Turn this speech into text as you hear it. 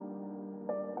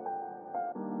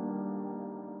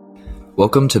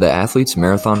Welcome to the Athletes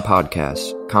Marathon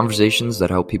Podcast, conversations that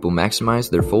help people maximize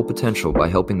their full potential by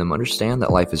helping them understand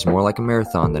that life is more like a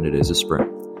marathon than it is a sprint.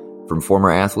 From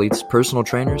former athletes, personal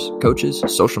trainers, coaches,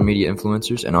 social media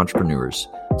influencers, and entrepreneurs,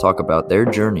 talk about their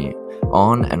journey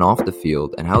on and off the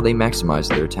field and how they maximize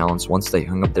their talents once they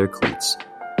hung up their cleats.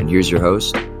 And here's your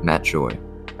host, Matt Joy.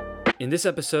 In this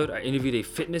episode, I interviewed a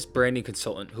fitness branding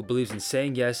consultant who believes in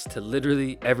saying yes to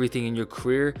literally everything in your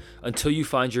career until you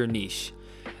find your niche,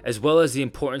 as well as the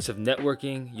importance of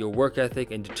networking, your work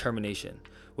ethic, and determination.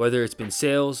 Whether it's been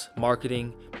sales,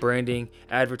 marketing, branding,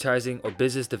 advertising, or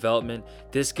business development,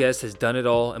 this guest has done it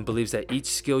all and believes that each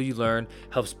skill you learn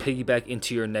helps piggyback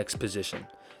into your next position.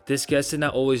 This guest did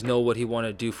not always know what he wanted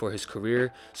to do for his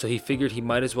career, so he figured he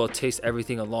might as well taste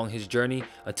everything along his journey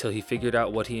until he figured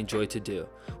out what he enjoyed to do.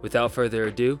 Without further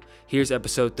ado, here's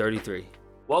episode 33.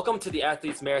 Welcome to the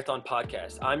Athletes Marathon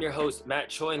Podcast. I'm your host, Matt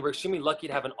Choi, and we're extremely lucky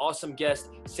to have an awesome guest,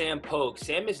 Sam Pogue.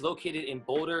 Sam is located in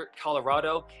Boulder,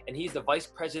 Colorado, and he's the Vice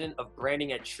President of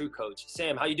Branding at True Coach.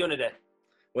 Sam, how you doing today?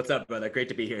 What's up, brother? Great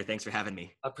to be here. Thanks for having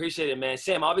me. I appreciate it, man.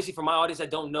 Sam, obviously for my audience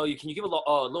that don't know you, can you give a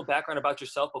little background about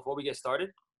yourself before we get started?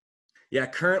 Yeah,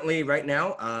 currently right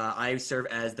now, I serve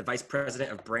as the Vice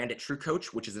President of Brand at True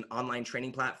Coach, which is an online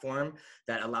training platform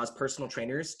that allows personal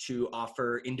trainers to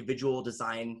offer individual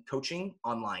design coaching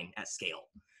online at scale.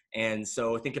 And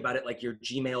so think about it like your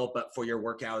Gmail, but for your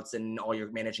workouts and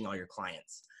managing all your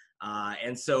clients.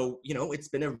 And so, it's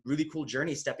been a really cool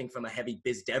journey stepping from a heavy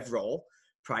biz dev role.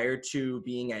 Prior to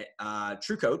being at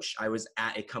True Coach, I was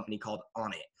at a company called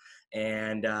On It.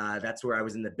 And that's where I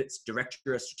was in the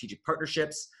Director of Strategic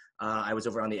Partnerships. I was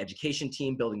over on the education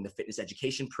team, building the fitness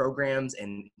education programs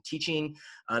and teaching.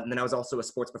 And then I was also a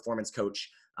sports performance coach.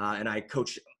 And I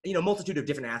coach, multitude of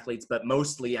different athletes, but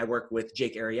mostly I work with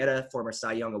Jake Arrieta, former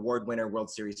Cy Young Award winner, World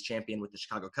Series champion with the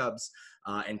Chicago Cubs,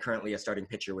 and currently a starting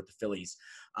pitcher with the Phillies.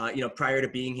 Prior to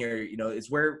being here, is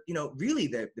where, really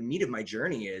the meat of my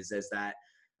journey is that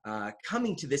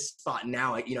coming to this spot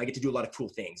now, I get to do a lot of cool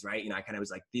things, right? I kind of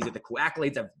was like, these are the cool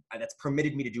accolades that's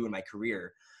permitted me to do in my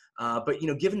career. But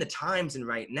given the times and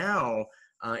right now,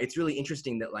 it's really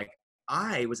interesting that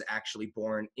I was actually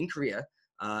born in Korea.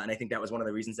 And I think that was one of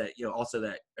the reasons that, also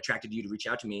that attracted you to reach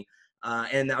out to me.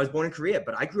 And I was born in Korea,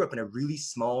 but I grew up in a really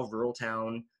small rural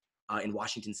town in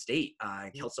Washington State,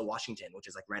 Kelso, Washington, which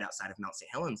is right outside of Mount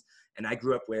St. Helens. And I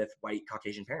grew up with white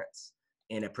Caucasian parents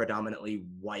in a predominantly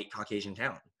white Caucasian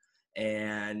town.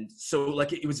 And so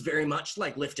it was very much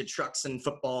like lifted trucks and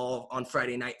football on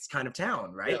Friday nights kind of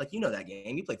town, right? Yeah. That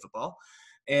game, you played football.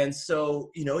 And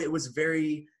so, it was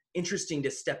very interesting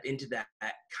to step into that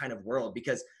kind of world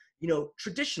because,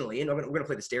 traditionally, and we're going to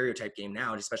play the stereotype game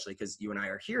now, especially because you and I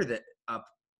are here, that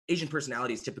Asian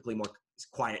personality is typically more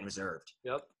quiet and reserved.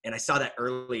 Yep. And I saw that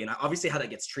early, and obviously how that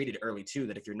gets treated early too,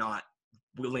 that if you're not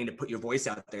willing to put your voice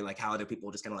out there, how other people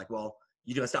are just kind of well,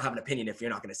 you just don't have an opinion if you're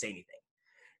not going to say anything.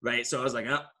 Right. So I was like,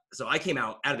 so I came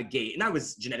out of the gate and I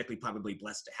was genetically probably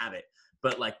blessed to have it,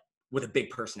 but with a big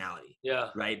personality. Yeah.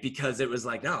 Right. Because it was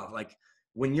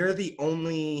when you're the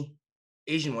only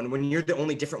Asian one, when you're the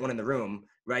only different one in the room,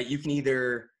 right, you can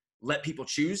either let people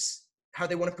choose how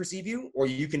they want to perceive you or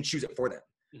you can choose it for them.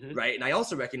 Mm-hmm. Right. And I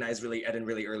also recognized at a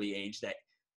really early age that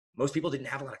most people didn't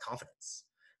have a lot of confidence.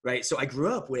 Right. So I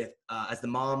grew up with as the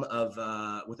mom of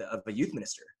a youth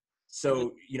minister.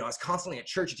 So, I was constantly at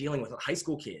church dealing with high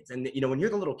school kids. And, when you're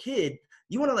the little kid,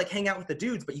 you want to hang out with the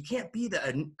dudes, but you can't be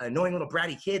the annoying little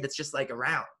bratty kid that's just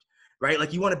around,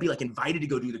 right? You want to be invited to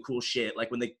go do the cool shit.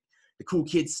 When the cool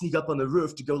kids sneak up on the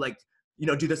roof to go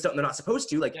do this something they're not supposed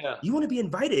to. You want to be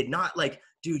invited, not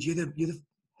dude, you're the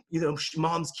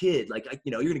mom's kid.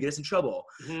 You're going to get us in trouble.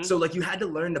 Mm-hmm. So you had to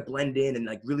learn to blend in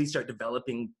and really start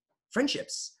developing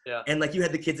friendships. Yeah. And you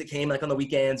had the kids that came on the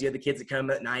weekends, you had the kids that come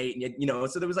at night,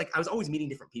 and so there was I was always meeting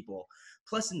different people.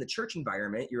 Plus in the church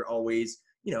environment, you're always,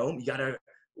 you gotta,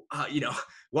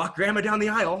 walk grandma down the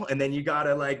aisle and then you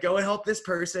gotta go and help this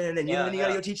person and then you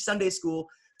gotta go teach Sunday school.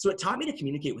 So it taught me to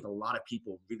communicate with a lot of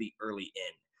people really early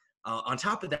in. On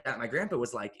top of that, my grandpa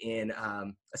was in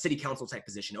a city council type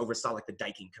position, oversaw the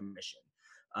Diking Commission.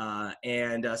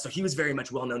 So he was very much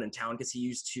well known in town because he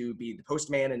used to be the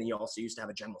postman and he also used to have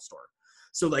a general store.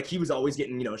 So he was always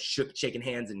getting, shaking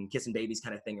hands and kissing babies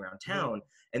kind of thing around town.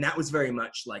 Mm-hmm. And that was very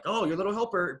much oh, you're a little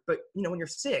helper. But, when you're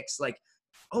 6,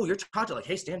 oh, you're taught to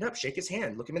hey, stand up, shake his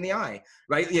hand, look him in the eye,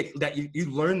 right? That you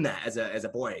learn that as a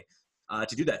boy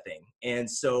to do that thing. And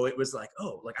so it was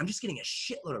I'm just getting a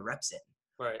shitload of reps in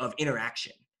of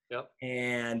interaction. Yep.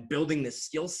 And building this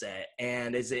skill set.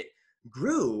 And as it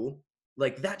grew,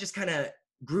 that just kind of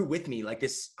grew with me, like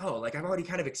this, oh, like I've already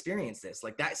kind of experienced this,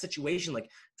 like that situation, like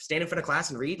stand in front of class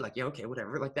and read, like, yeah, okay,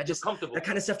 whatever. Like that just, comfortable. that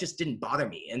kind of stuff just didn't bother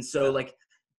me. And so like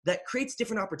that creates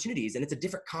different opportunities, and it's a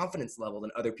different confidence level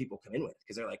than other people come in with,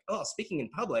 because they're like, oh, speaking in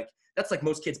public, that's like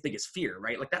most kids' biggest fear,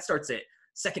 right? Like that starts at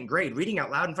second grade, reading out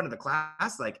loud in front of the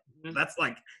class, like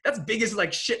that's biggest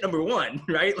like shit number one,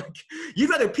 right? Like you'd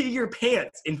rather pee your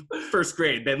pants in first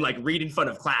grade than like read in front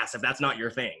of class if that's not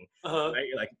your thing, right?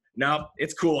 You're like, no,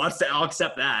 it's cool, I'll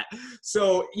accept that.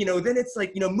 So then it's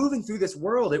like, moving through this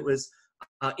world, it was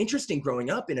interesting growing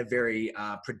up in a very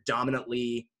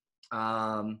predominantly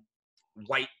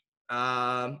white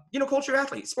culture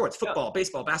athlete, sports, football,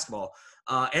 baseball, basketball,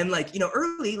 and like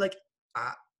early, like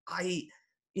I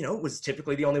was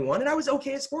typically the only one, and I was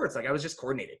okay at sports. Like I was just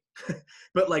coordinated.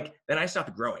 But like then I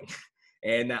stopped growing,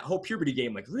 and that whole puberty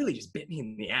game like really just bit me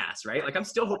in the ass, right? Like I'm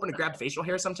still hoping to grab facial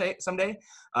hair someday.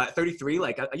 At 33,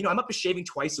 like I'm up to shaving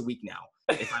twice a week now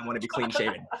if I want to be clean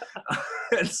shaven.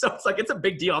 And so it's like, it's a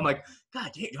big deal. I'm like,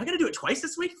 God damn, I got to do it twice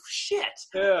this week? Shit.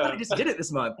 I just did it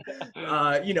this month.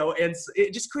 And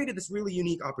it just created this really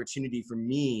unique opportunity for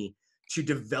me to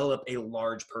develop a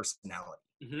large personality.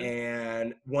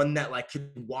 And one that like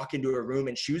could walk into a room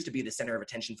and choose to be the center of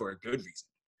attention for a good reason.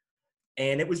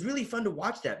 And it was really fun to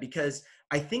watch that, because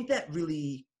I think that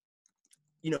really,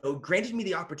 granted me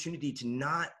the opportunity to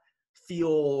not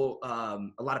feel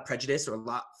a lot of prejudice or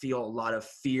feel a lot of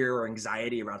fear or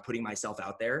anxiety around putting myself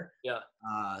out there.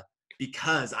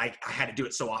 Because I had to do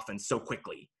it so often, so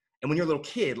quickly. And when you're a little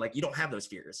kid, like you don't have those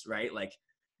fears, right? Like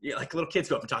little kids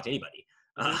go up and talk to anybody.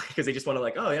 Because they just want to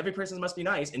like, oh, every person must be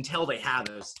nice, until they have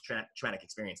those traumatic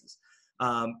experiences.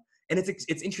 And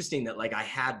it's interesting that like I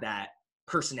had that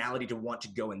personality to want to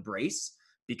go embrace,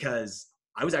 because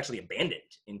I was actually abandoned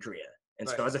in Korea. And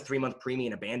so I was a 3-month preemie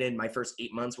and abandoned. My first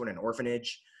 8 months were in an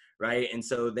orphanage, right? And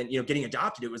so then, getting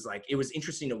adopted, it was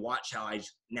interesting to watch how I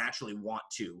naturally want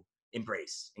to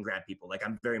embrace and grab people. Like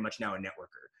I'm very much now a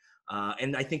networker.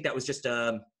 And I think that was just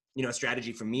a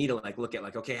strategy for me to like look at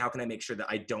like, okay, how can I make sure that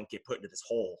I don't get put into this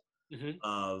hole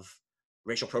of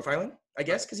racial profiling, I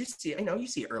guess? Because you see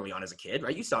it early on as a kid,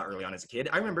 right? You saw it early on as a kid.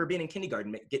 I remember being in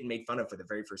kindergarten getting made fun of for the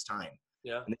very first time.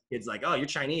 And the kid's like, oh, you're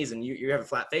Chinese and you have a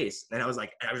flat face. And I was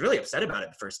really upset about it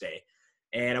the first day.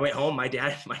 And I went home. My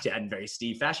dad in very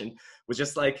Steve fashion was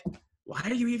just like, why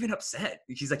are you even upset?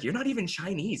 He's like, you're not even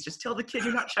Chinese. Just tell the kid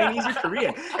you're not Chinese, you're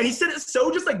Korean. And he said it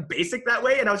so just like basic that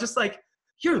way. And I was just like,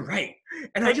 you're right.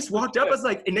 And I just walked up, I was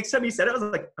like, and next time he said it, I was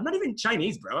like, I'm not even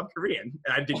Chinese, bro, I'm Korean.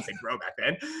 And I didn't say bro back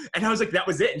then. And I was like, that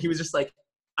was it. And he was just like,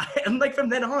 and like from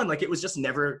then on, like it was just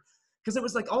never, because it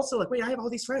was like also like, wait, I have all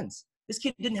these friends. This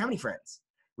kid didn't have any friends,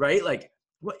 right? Like,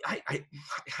 what I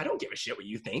don't give a shit what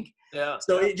you think.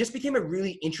 So it just became a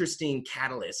really interesting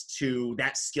catalyst to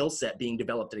that skill set being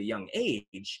developed at a young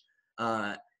age,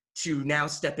 to now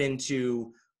step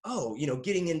into,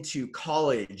 getting into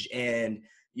college and,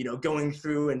 going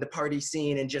through and the party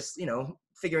scene and just,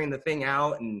 figuring the thing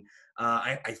out. And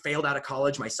I failed out of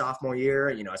college my sophomore year.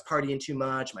 I was partying too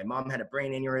much. My mom had a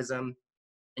brain aneurysm.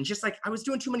 And just like, I was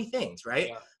doing too many things, right?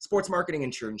 Sports marketing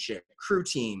internship, crew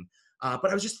team.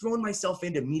 But I was just throwing myself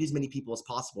in to meet as many people as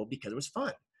possible because it was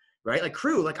fun, right? Like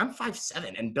crew, like I'm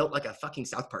 5'7" and built like a fucking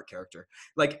South Park character.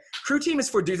 Like crew team is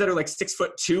for dudes that are like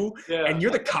 6'2", and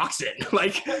you're the coxswain.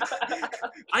 Like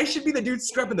I should be the dude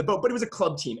scrubbing the boat, but it was a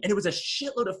club team and it was a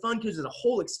shitload of fun because it was a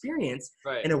whole experience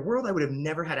in a world I would have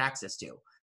never had access to.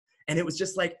 And it was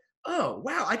just like, oh,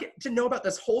 wow, I get to know about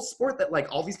this whole sport that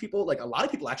like all these people, like a lot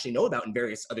of people actually know about in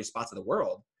various other spots of the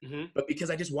world. But because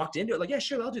I just walked into it, like, yeah,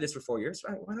 sure, I'll do this for 4 years.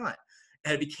 Right, why not?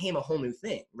 And it became a whole new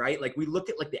thing, right? Like we look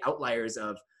at like the outliers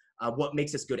of what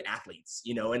makes us good athletes,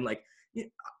 and like,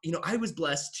 I was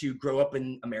blessed to grow up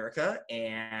in America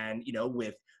and,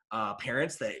 with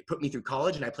parents that put me through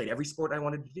college and I played every sport I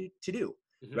wanted to do.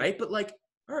 Right. But like,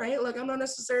 all right, like I'm not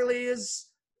necessarily as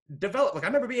developed. Like I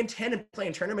remember being 10 and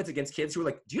playing tournaments against kids who were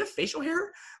like, do you have facial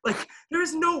hair? Like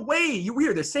there's no way we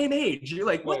are the same age. You're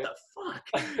like, what the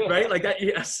fuck? Right. Like that.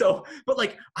 Yeah. So, but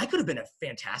like I could have been a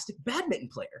fantastic badminton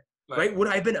player, right? Would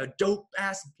I have been a dope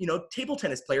ass, table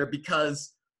tennis player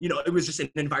because, it was just an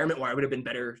environment where I would have been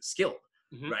better skilled,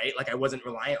 right? Like I wasn't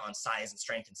reliant on size and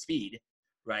strength and speed,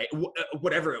 right?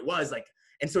 Whatever it was like.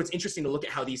 And so it's interesting to look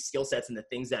at how these skill sets and the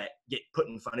things that get put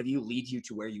in front of you lead you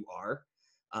to where you are.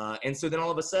 And so then all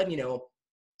of a sudden,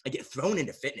 I get thrown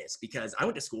into fitness because I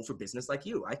went to school for business like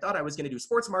you. I thought I was going to do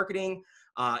sports marketing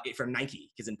from Nike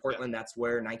because in Portland, that's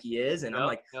where Nike is. And I'm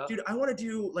like, dude, I want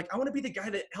to be the guy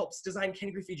that helps design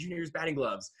Kenny Griffey Jr.'s batting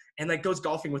gloves and like goes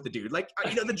golfing with the dude. Like,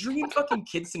 the dream fucking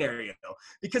kid scenario.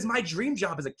 Because my dream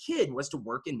job as a kid was to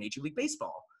work in Major League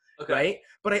Baseball. Okay. Right.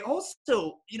 But I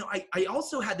also, I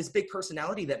also had this big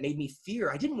personality that made me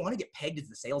fear. I didn't want to get pegged as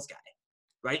the sales guy.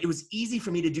 Right. It was easy for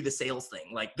me to do the sales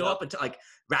thing, like go up and like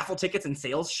raffle tickets and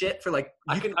sales shit for like,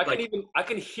 I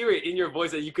can hear it in your voice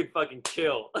that you could fucking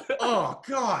kill. oh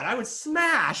God, I would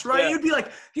smash, right? Yeah. You'd be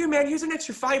like, here, man, here's an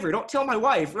extra $5. Don't tell my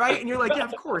wife, right? And you're like, yeah,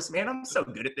 of course, man, I'm so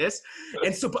good at this.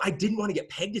 And so, but I didn't want to get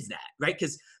pegged as that, right?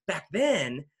 Because back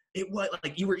then, it was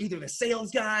like you were either the sales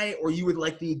guy or you were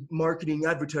like the marketing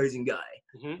advertising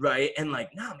guy, right? And like,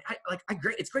 no, man,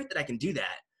 it's great that I can do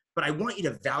that, but I want you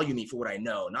to value me for what I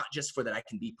know, not just for that I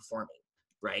can be performing,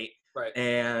 right? Right.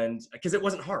 And because it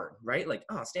wasn't hard, right? Like,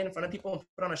 oh, stand in front of people and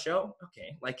put on a show.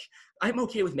 Okay. Like, I'm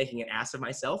okay with making an ass of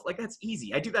myself. Like, that's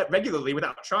easy. I do that regularly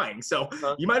without trying. So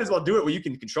you might as well do it where you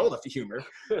can control the humor.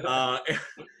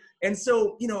 And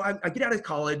so, I get out of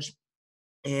college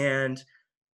and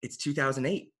it's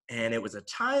 2008. And it was a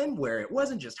time where it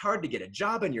wasn't just hard to get a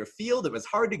job in your field. It was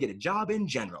hard to get a job in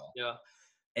general. Yeah.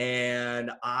 And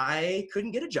I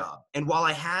couldn't get a job. And while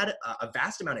I had a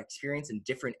vast amount of experience in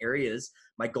different areas,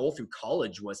 my goal through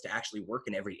college was to actually work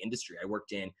in every industry. I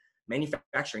worked in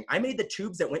manufacturing. I made the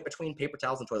tubes that went between paper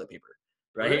towels and toilet paper,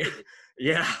 right? Really?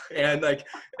 Yeah. And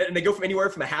they go from anywhere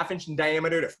from a 1/2 inch in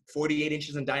diameter to 48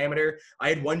 inches in diameter. I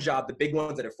had one job, the big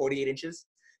ones that are 48 inches.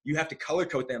 You have to color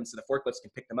coat them so the forklifts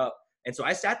can pick them up. And so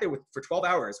I sat there for 12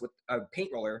 hours with a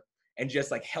paint roller and just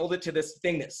like held it to this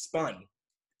thing that spun.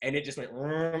 And it just went,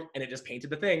 and it just painted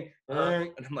the thing.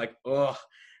 And I'm like, oh,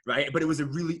 right. But it was a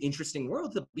really interesting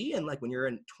world to be in. Like when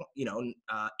you're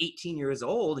 18 years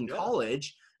old in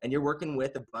college and you're working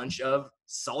with a bunch of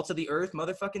salt of the earth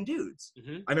motherfucking dudes.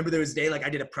 I remember there was a day, like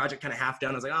I did a project kind of half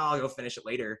done. I was like, oh, I'll go finish it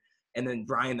later. And then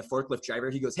Brian, the forklift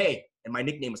driver, he goes, hey, and my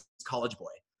nickname was College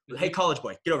Boy. Hey, College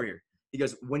Boy, get over here. He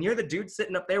goes, when you're the dude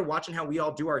sitting up there watching how we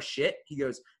all do our shit, he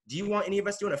goes, do you want any of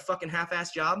us doing a fucking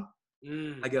half-ass job?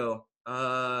 I go,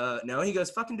 no. He goes,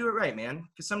 fucking do it right, man.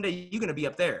 Because someday you're going to be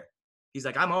up there. He's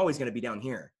like, I'm always going to be down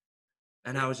here.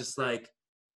 And I was just like,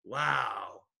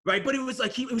 wow. Right. But it was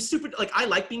like, it was super, like, I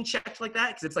like being checked like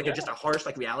that. Because it's like just a harsh,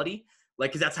 like reality.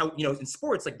 Like, because that's how, in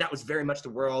sports, like that was very much the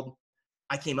world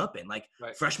I came up in. Like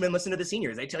freshmen listen to the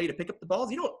seniors. They tell you to pick up the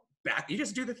balls. You don't back, you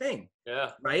just do the thing.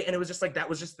 Yeah. Right. And it was just like, that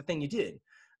was just the thing you did.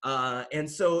 And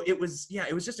so it was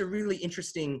just a really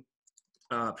interesting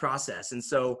process. And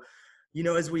so,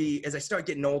 as I start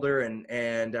getting older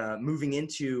and moving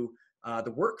into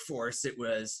the workforce, it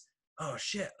was, oh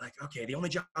shit, like, okay, the only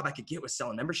job I could get was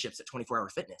selling memberships at 24 Hour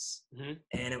Fitness.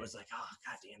 And it was like, oh,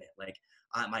 God damn it. Like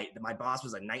my boss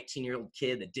was a 19-year-old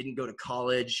kid that didn't go to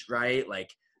college. Right. Like,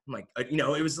 I'm like,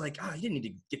 it was like, oh, I didn't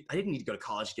need to go to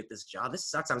college to get this job. This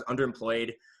sucks. I was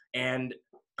underemployed. And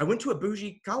I went to a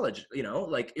bougie college,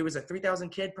 like it was a 3,000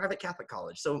 kid private Catholic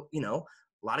college. So,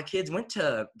 a lot of kids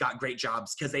got great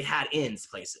jobs because they had ins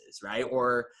places, right?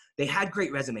 Or they had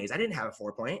great resumes. I didn't have a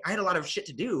 4.0. I had a lot of shit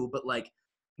to do, but like,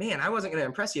 man, I wasn't going to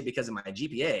impress you because of my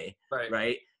GPA,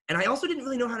 right? And I also didn't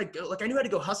really know how to go. Like, I knew how to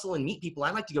go hustle and meet people.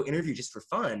 I like to go interview just for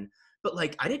fun, but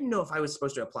like, I didn't know if I was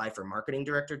supposed to apply for marketing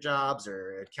director jobs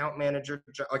or account manager.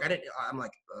 Like, I'm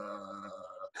like,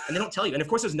 and they don't tell you. And of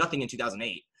course, there's nothing in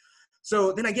 2008.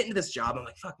 So then I get into this job. I'm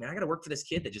like, fuck, man, I got to work for this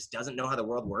kid that just doesn't know how the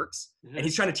world works. And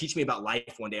he's trying to teach me about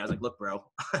life one day. I was like, look, bro,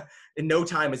 in no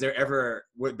time would there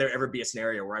ever be a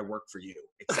scenario where I work for you,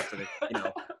 except for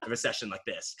a recession like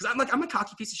this. Cause I'm a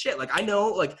cocky piece of shit. Like, I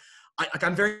know,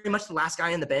 I'm very much the last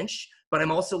guy on the bench, but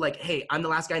I'm also like, hey, I'm the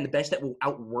last guy on the bench that will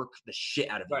outwork the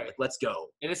shit out of you. Like, let's go.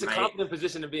 And it's a confident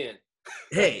position to be in.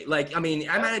 Hey, like, I mean,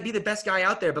 I might be the best guy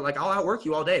out there, but like, I'll outwork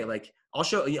you all day. Like,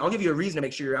 I'll give you a reason to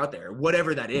make sure you're out there,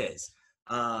 whatever that is.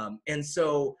 And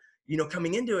so,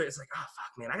 coming into it, it's like, oh,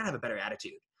 fuck, man, I gotta have a better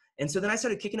attitude. And so then I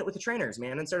started kicking it with the trainers,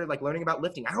 man, and started like learning about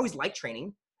lifting. I always liked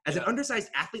training. As an undersized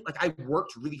athlete, like I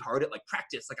worked really hard at like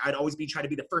practice. Like I'd always try to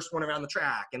be the first one around the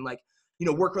track and like,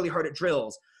 work really hard at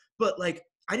drills. But like,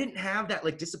 I didn't have that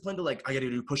like discipline to like, I gotta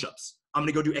do push-ups. I'm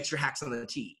gonna go do extra hacks on the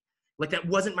tee. Like that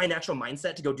wasn't my natural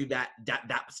mindset to go do that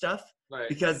stuff. Right.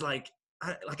 Because like,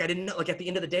 I didn't know, like at the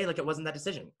end of the day, like it wasn't that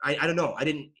decision. I don't know. I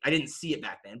didn't see it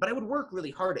back then, but I would work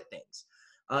really hard at things.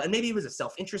 And maybe it was a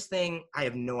self-interest thing. I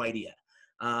have no idea.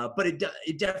 But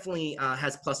it definitely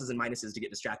has pluses and minuses to get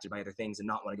distracted by other things and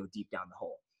not want to go deep down the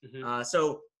hole.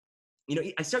 So,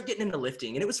 I started getting into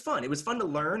lifting and it was fun. It was fun to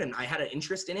learn and I had an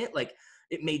interest in it. Like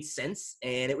it made sense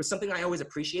and it was something I always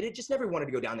appreciated. Just never wanted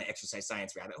to go down the exercise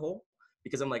science rabbit hole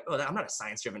because I'm like, oh, I'm not a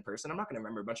science-driven person. I'm not going to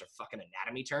remember a bunch of fucking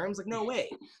anatomy terms. Like, no way.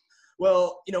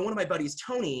 Well, one of my buddies,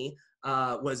 Tony,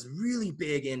 was really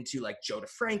big into like Joe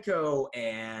DeFranco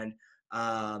and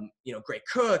Greg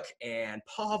Cook and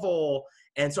Pavel.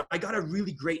 And so I got a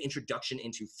really great introduction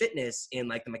into fitness in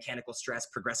like the mechanical stress,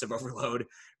 progressive overload,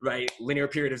 right? Linear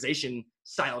periodization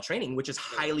style training, which is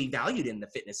highly valued in the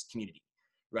fitness community,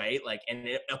 right? Like,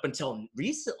 and up until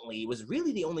recently was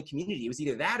really the only community. It was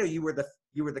either that or you were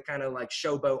the kind of like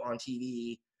showboat on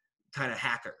TV kind of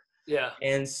hacker. Yeah.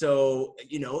 And so,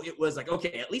 it was like,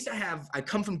 okay, at least I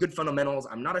come from good fundamentals.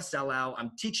 I'm not a sellout.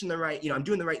 I'm teaching the right, I'm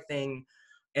doing the right thing.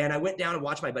 And I went down and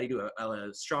watched my buddy do a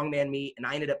strongman meet, and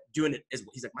I ended up doing it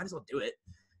he's like, might as well do it.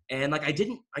 And like, I did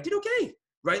okay,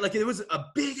 right? Like, it was a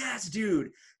big ass dude,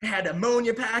 had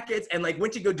ammonia packets, and like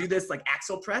went to go do this like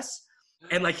axle press,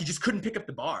 and like he just couldn't pick up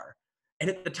the bar. And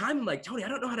at the time, I'm like, Tony, I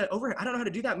don't know how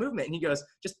to do that movement. And he goes,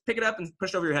 just pick it up and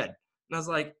push it over your head. And I was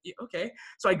like, yeah, okay.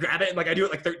 So I grab it and like I do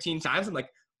it like 13 times. I'm like,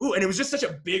 ooh, and it was just such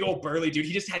a big old burly dude.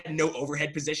 He just had no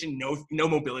overhead position, no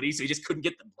mobility, so he just couldn't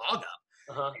get the log up.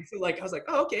 And so like I was like,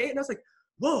 oh, okay. And I was like,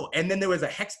 whoa. And then there was a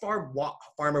hex bar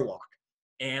farmer walk,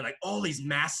 and like all these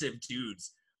massive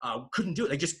dudes couldn't do it.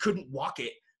 They just couldn't walk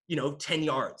it, 10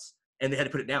 yards, and they had to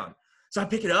put it down. So I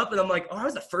pick it up and I'm like, oh, I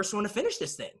was the first one to finish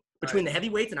this thing between the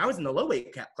heavyweights, and I was in the low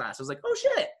weight class. I was like, oh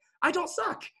shit, I don't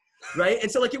suck. Right. And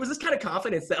so like, it was this kind of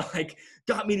confidence that like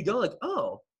got me to go like,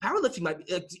 oh, powerlifting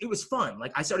it was fun.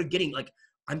 Like I started getting like,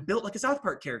 I'm built like a South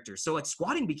Park character. So like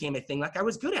squatting became a thing like I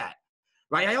was good at.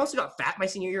 Right. I also got fat my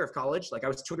senior year of college. Like I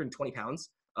was 220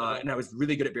 pounds and I was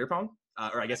really good at beer pong,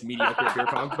 or I guess mediocre at beer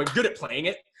pong, but good at playing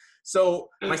it. So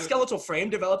my skeletal frame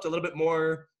developed a little bit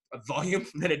more volume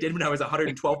than it did when I was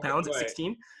 112 pounds at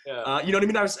 16. Yeah. You know what I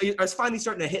mean? I was finally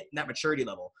starting to hit that maturity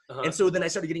level. And so then I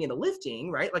started getting into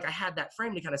lifting, right? Like I had that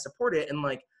frame to kind of support it. And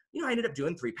like, I ended up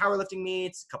doing 3 powerlifting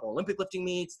meets, a couple Olympic lifting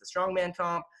meets, the strongman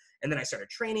comp. And then I started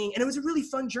training, and it was a really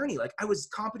fun journey. Like I was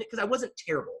competent because I wasn't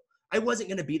terrible. I wasn't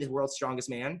going to be the world's strongest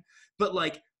man, but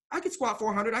like I could squat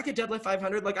 400, I could deadlift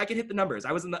 500, like I could hit the numbers.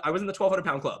 I was in the 1,200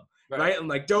 pound club, right? I'm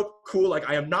like, dope, cool. Like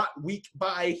I am not weak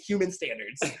by human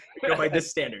standards, by this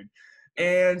standard.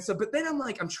 And so, but then I'm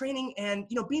like, I'm training, and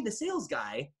being the sales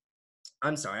guy,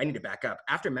 I'm sorry, I need to back up.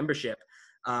 After membership,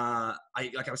 I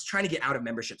was trying to get out of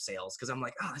membership sales because I'm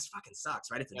like, oh, this fucking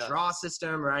sucks, right? It's a draw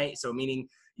system, right? So meaning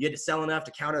you had to sell enough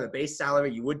to counter the base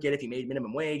salary you would get if you made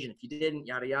minimum wage, and if you didn't,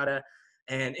 yada yada.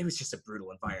 And it was just a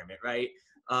brutal environment, right?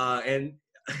 And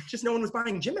just no one was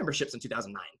buying gym memberships in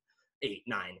 2009, 8,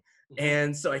 9.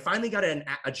 And so I finally got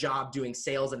a job doing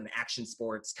sales at an action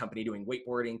sports company doing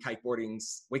wakeboarding, kiteboarding,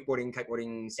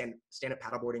 stand-up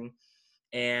paddleboarding.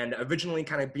 And originally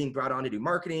kind of being brought on to do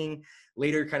marketing,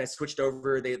 later kind of switched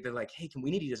over. They're like, hey, we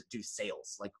need you to do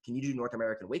sales. Like, can you do North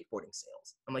American wakeboarding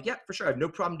sales? I'm like, yeah, for sure. I have no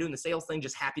problem doing the sales thing.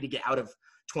 Just happy to get out of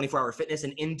 24-hour fitness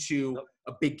and into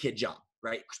a big kid job,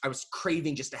 right? I was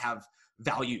craving just to have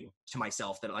value to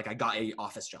myself, that like I got a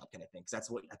office job kind of thing, because that's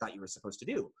what I thought you were supposed to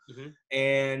do.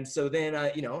 And so then,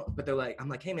 but they're like, I'm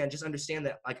like, hey man, just understand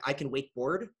that like I can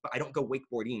wakeboard, but I don't go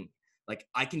wakeboarding. Like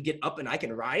I can get up and I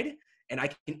can ride, and I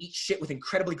can eat shit with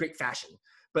incredibly great fashion.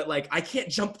 But like, I can't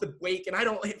jump the wake, and I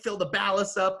don't fill the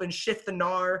ballast up and shift the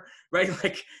gnar, right?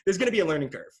 Like there's going to be a learning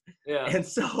curve. Yeah. And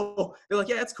so they're like,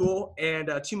 yeah, that's cool. And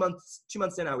 2 months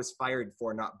in, I was fired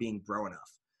for not being bro enough.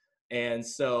 And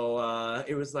so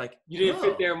it was like, you didn't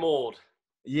fit their mold.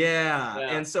 Yeah.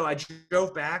 And so I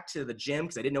drove back to the gym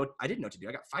because I didn't know what to do.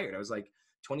 I got fired. I was like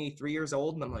 23 years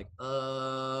old, and I'm like,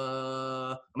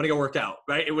 I'm gonna go work out,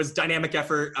 right? It was dynamic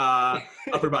effort,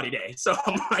 upper body day. So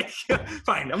I'm like,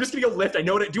 fine, I'm just gonna go lift. I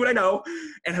know do what I know.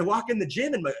 And I walk in the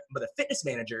gym, and the fitness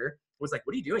manager was like,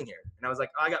 what are you doing here? And I was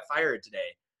like, oh, I got fired today.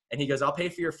 And he goes, I'll pay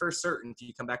for your first cert if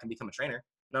you come back and become a trainer.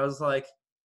 And I was like,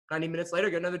 90 minutes later,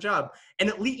 got another job. And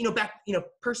at least,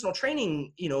 personal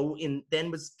training, then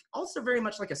was also very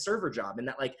much like a server job, in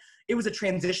that like it was a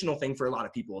transitional thing for a lot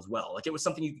of people as well. Like it was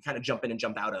something you could kind of jump in and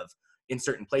jump out of in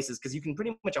certain places, because you can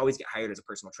pretty much always get hired as a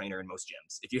personal trainer in most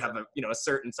gyms if you have a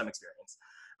cert and some experience.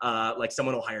 Like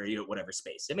someone will hire you at whatever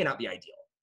space. It may not be ideal.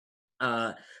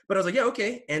 But I was like, yeah,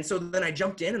 okay. And so then I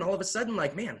jumped in, and all of a sudden,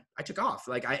 like, man, I took off.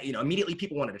 Like immediately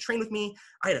people wanted to train with me.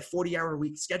 I had a 40-hour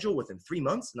week schedule within 3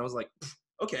 months. And I was like,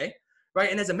 okay. Right.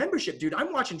 And as a membership dude,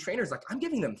 I'm watching trainers, like I'm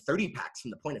giving them 30 packs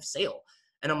from the point of sale.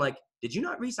 And I'm like, did you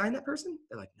not re-sign that person?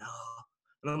 They're like, no.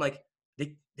 And I'm like,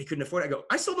 they couldn't afford it. I go,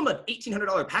 I sold them an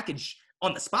 $1,800 package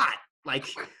on the spot. Like,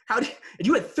 and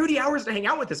you had 30 hours to hang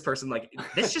out with this person. Like,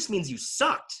 this just means you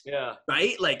sucked. Yeah.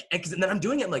 Right. Like, and then I'm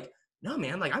doing it. I'm like, no,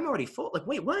 man, like I'm already full. Like,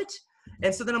 wait, what?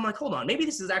 And so then I'm like, hold on, maybe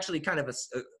this is actually kind of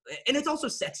and it's also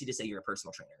sexy to say you're a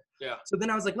personal trainer. Yeah. So then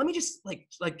I was like, let me just like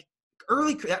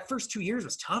early, that first 2 years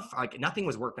was tough. Like nothing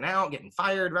was working out, getting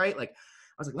fired, right? Like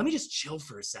I was like, let me just chill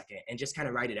for a second and just kind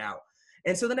of write it out.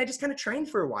 And so then I just kind of trained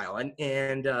for a while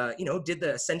and you know, did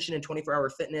the Ascension in 24-hour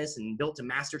fitness and built a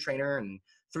master trainer and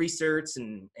 3 certs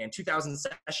and 2,000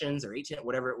 sessions or 18,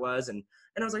 whatever it was. And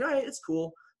I was like, all right, it's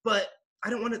cool. But I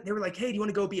don't want to, they were like, hey, do you want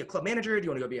to go be a club manager? Do you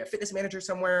want to go be a fitness manager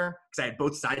somewhere? Because I had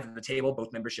both sides of the table,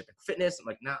 both membership and fitness. I'm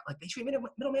like, nah, like they treat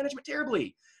middle management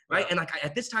terribly, right? And like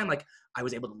at this time, like I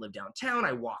was able to live downtown.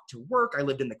 I walked to work. I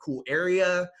lived in the cool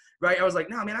area, right? I was like,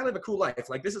 no, man, I live a cool life.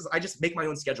 Like I just make my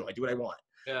own schedule. I do what I want.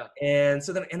 Yeah. And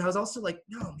so then, and I was also like,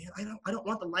 no, man, I don't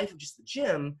want the life of just the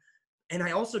gym. And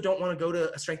I also don't want to go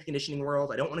to a strength and conditioning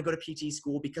world. I don't want to go to PT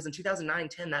school because in 2009,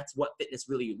 10, that's what fitness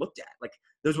really looked at. Like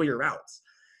those were your routes.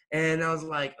 And I was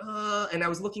like, and I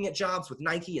was looking at jobs with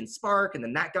Nike and Spark, and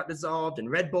then that got dissolved, and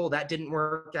Red Bull, that didn't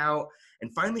work out. And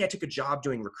finally, I took a job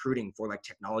doing recruiting for like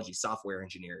technology software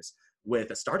engineers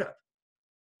with a startup.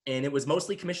 And it was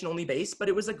mostly commission only based, but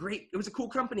it was a cool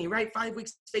company, right? 5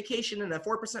 weeks vacation and a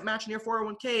 4% match in your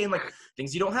 401k and like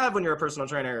things you don't have when you're a personal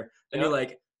trainer. And you're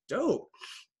like, dope.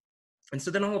 And so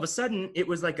then all of a sudden it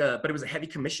was like but it was a heavy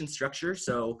commission structure.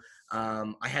 So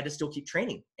I had to still keep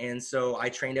training. And so I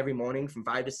trained every morning from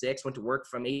 5 to 6, went to work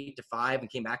from 8 to 5 and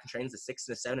came back and trained to 6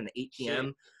 to 7 and 8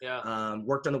 p.m. Yeah.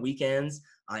 Worked on the weekends.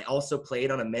 I also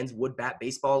played on a men's wood bat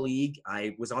baseball league.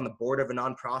 I was on the board of a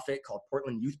nonprofit called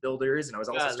Portland Youth Builders. And I was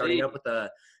also starting up with a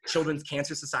Children's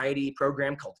Cancer Society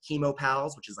program called Chemo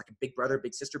Pals, which is like a big brother,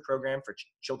 big sister program for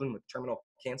children with terminal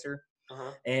cancer.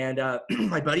 And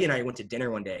my buddy and I went to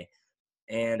dinner one day.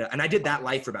 And I did that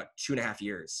life for about 2.5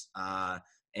 years.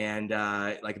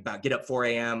 Like about get up 4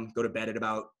 a.m., go to bed at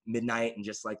about midnight and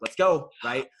just like, let's go.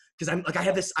 Right. Cause I'm like, I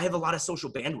have a lot of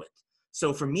social bandwidth.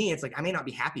 So for me, it's like, I may not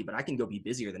be happy, but I can go be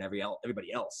busier than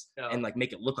everybody else and like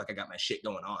make it look like I got my shit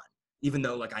going on, even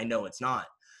though like I know it's not.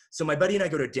 So my buddy and I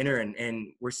go to dinner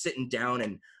and we're sitting down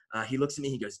and he looks at me,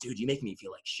 he goes, dude, you make me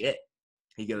feel like shit.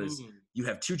 He goes, you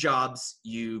have 2 jobs,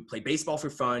 you play baseball for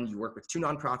fun, you work with 2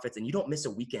 nonprofits, and you don't miss a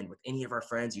weekend with any of our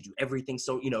friends. You do everything.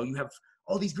 So, you know, you have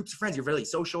all these groups of friends. You're really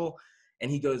social.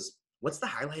 And he goes, what's the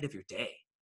highlight of your day?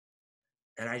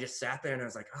 And I just sat there and I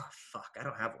was like, oh, fuck, I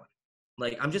don't have one.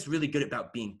 Like, I'm just really good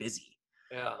about being busy.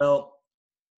 Yeah. Well,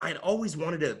 I had always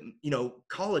wanted to, you know,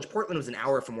 college, Portland was an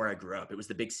hour from where I grew up. It was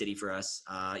the big city for us,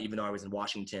 even though I was in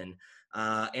Washington.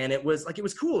 And it was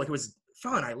cool. Like it was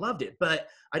fun. I loved it. But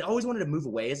I'd always wanted to move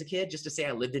away as a kid, just to say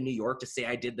I lived in New York, to say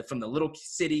I did from the little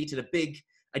city to the big,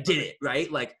 I did it,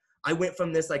 right? Like I went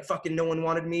from this like fucking no one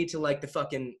wanted me to like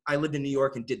I lived in New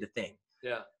York and did the thing.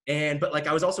 Yeah. But like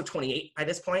I was also 28 by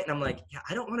this point, and I'm like, yeah,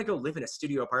 I don't want to go live in a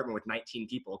studio apartment with 19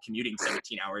 people commuting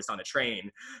 17 hours on a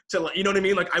train to, you know what I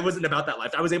mean? Like I wasn't about that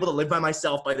life. I was able to live by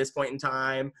myself by this point in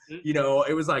time. You know,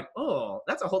 it was like, oh,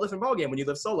 that's a whole different ballgame when you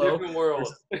live solo. Different world.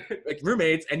 Like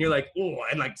roommates, and you're like, oh,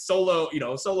 and like solo in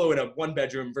a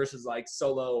 1-bedroom versus like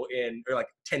solo or like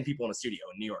 10 people in a studio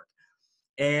in New York.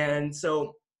 And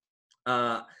so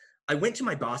I went to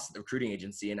my boss at the recruiting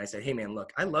agency and I said, hey man,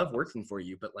 look, I love working for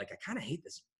you, but like, I kind of hate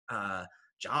this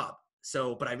job.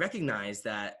 So, but I recognize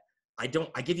that I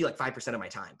give you like 5% of my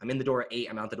time. I'm in the door at 8,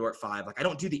 I'm out the door at 5. Like I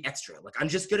don't do the extra. Like I'm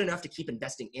just good enough to keep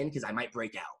investing in because I might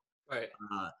break out. Right.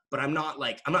 But I'm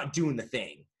not doing the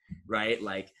thing. Right.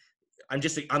 Like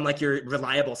I'm like your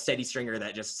reliable steady stringer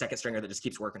second stringer that just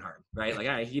keeps working hard. Right.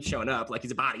 Like he keeps showing up like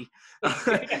he's a body.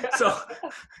 So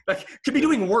like could be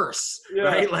doing worse. Yeah.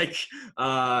 Right. Like,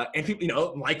 and people, you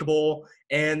know, likable.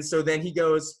 And so then he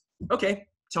goes, okay,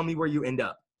 tell me where you end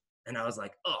up. And I was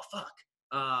like, oh fuck.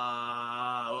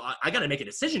 I got to make a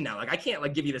decision now. Like I can't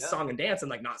like give you this song and dance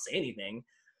and like not say anything.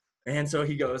 And so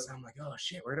he goes, I'm like, oh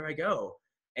shit, where do I go?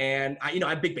 And I'm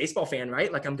a big baseball fan,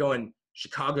 right? Like I'm going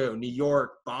Chicago, New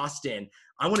York, Boston.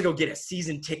 I want to go get a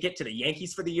season ticket to the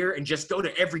Yankees for the year and just go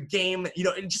to every game, you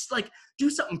know, and just like do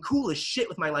something cool as shit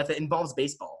with my life that involves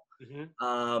baseball.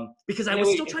 Because I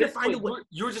was still trying to find a way.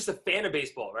 You were just a fan of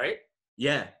baseball, right?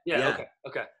 Yeah.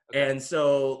 Okay. And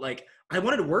so like I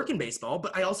wanted to work in baseball,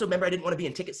 but I also remember I didn't want to be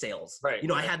in ticket sales. Right. You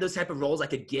know, I had those type of roles I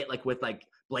could get like with like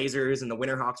Blazers and the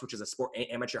Winterhawks, which is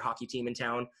a amateur hockey team in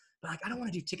town. But like, I don't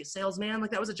want to do ticket sales, man.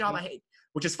 Like that was a job I hate,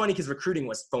 which is funny because recruiting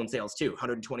was phone sales too,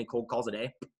 120 cold calls a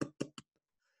day.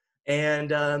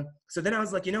 And so then I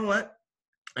was like, you know what?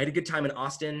 I had a good time in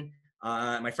Austin.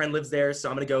 My friend lives there, so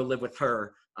I'm going to go live with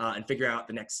her and figure out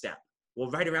the next step. Well,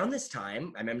 right around this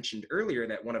time, I mentioned earlier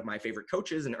that one of my favorite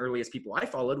coaches and earliest people I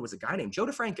followed was a guy named Joe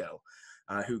DeFranco,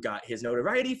 who got his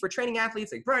notoriety for training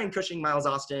athletes like Brian Cushing, Miles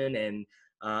Austin, and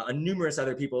numerous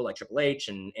other people like Triple H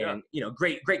and you know,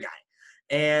 great guy.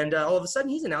 And all of a sudden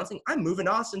he's announcing, I'm moving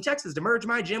to Austin, Texas to merge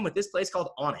my gym with this place called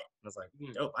On It. I was like,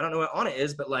 dope. I don't know what On It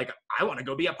is, but like, I want to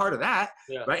go be a part of that,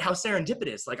 right? How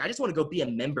serendipitous. Like, I just want to go be a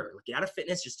member, like, get out of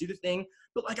fitness, just do the thing.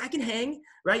 But like, I can hang,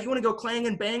 right? You want to go clang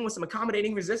and bang with some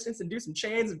accommodating resistance and do some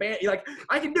chains and bang, like,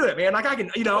 I can do it, man. Like, I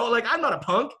can, you know, like, I'm not a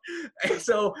punk. And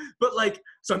so, but like,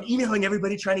 so I'm emailing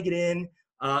everybody trying to get in.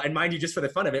 And mind you, just for the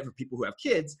fun of it, for people who have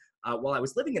kids, while I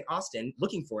was living in Austin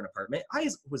looking for an apartment, I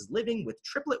was living with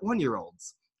triplet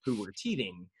 1-year-olds who were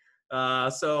teething.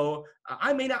 So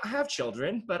I may not have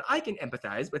children, but I can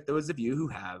empathize with those of you who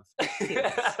have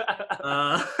kids.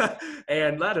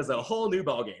 And that is a whole new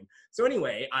ballgame. So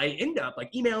anyway, I end up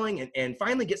like emailing and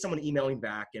finally get someone emailing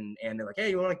back, and they're like,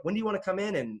 hey, when do you want to come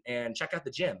in and check out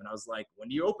the gym? And I was like, when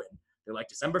do you open? They're like,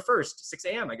 December 1st, 6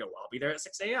 a.m. I go, well, I'll be there at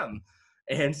 6 a.m.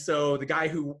 And so the guy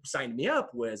who signed me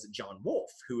up was John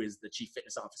Wolf, who is the chief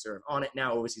fitness officer of On It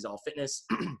now, oversees all fitness.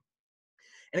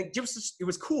 And it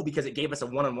was cool because it gave us a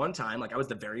one-on-one time. Like, I was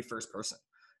the very first person,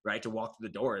 right, to walk through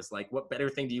the doors. Like, what better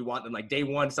thing do you want than like day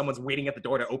one, someone's waiting at the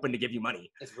door to open to give you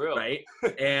money. It's real. Right.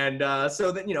 And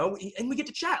so then, you know, and we get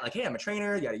to chat like, hey, I'm a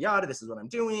trainer, yada, yada. This is what I'm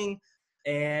doing.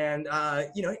 And,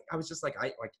 you know, I was just like,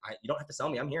 you don't have to sell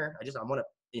me. I'm here. I want to,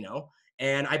 you know,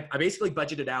 and I basically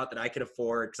budgeted out that I could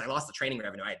afford, because I lost the training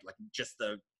revenue. I had like just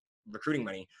the recruiting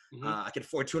money. I could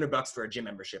afford $200 for a gym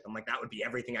membership. I'm like, that would be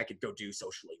everything I could go do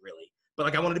socially, really. But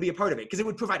like, I wanted to be a part of it because it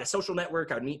would provide a social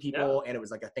network. I would meet people, and it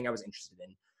was like a thing I was interested in.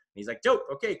 And he's like, dope.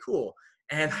 Okay, cool.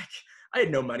 And like, I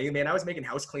had no money, man. I was making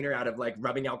house cleaner out of like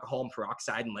rubbing alcohol and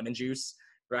peroxide and lemon juice,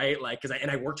 right? Like,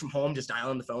 I worked from home, just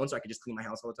dialing the phone so I could just clean my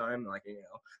house all the time. Like, you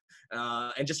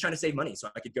know, and just trying to save money so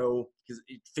I could go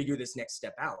figure this next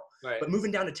step out. Right. But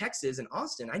moving down to Texas and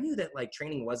Austin, I knew that like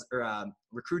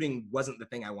recruiting wasn't the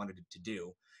thing I wanted to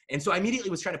do. And so I immediately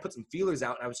was trying to put some feelers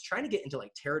out, and I was trying to get into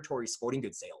like territory sporting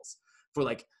goods sales for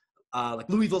like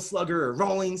Louisville Slugger or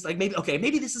Rawlings. Like,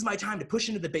 maybe this is my time to push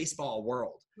into the baseball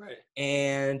world. Right.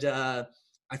 And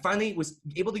I finally was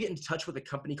able to get in touch with a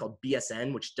company called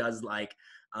BSN, which does like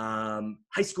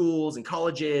high schools and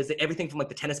colleges, everything from like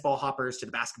the tennis ball hoppers to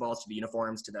the basketballs to the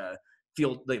uniforms to the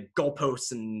field, the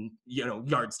goalposts and, you know,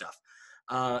 yard stuff.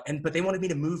 But they wanted me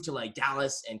to move to like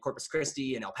Dallas and Corpus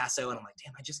Christi and El Paso. And I'm like,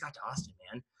 damn, I just got to Austin,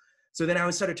 man. So then I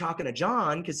started talking to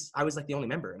John, because I was like the only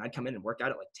member, and I'd come in and work out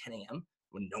at like 10 a.m.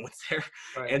 when no one's there.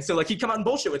 Right. And so like, he'd come out and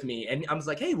bullshit with me. And I was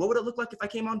like, hey, what would it look like if I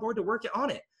came on board to work on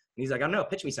it? And he's like, I don't know,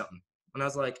 pitch me something. And I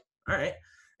was like, all right.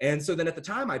 And so then at the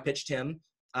time I pitched him,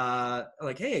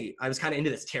 like, hey, I was kind of into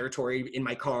this territory in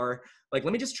my car. Like,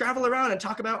 let me just travel around and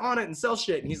talk about On It and sell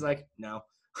shit. And he's like, no.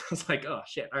 I was like, oh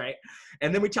shit. All right.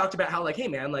 And then we talked about how like, hey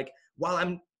man, like, while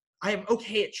I am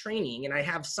okay at training and I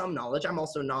have some knowledge, I'm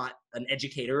also not an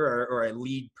educator or a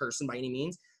lead person by any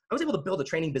means. I was able to build a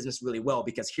training business really well,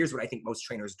 because here's what I think most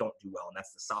trainers don't do well. And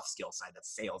that's the soft skill side.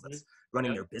 That's sales. That's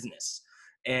running their business.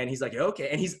 And he's like, okay.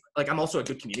 And he's like, I'm also a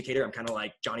good communicator. I'm kind of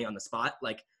like Johnny on the spot.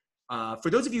 Like, for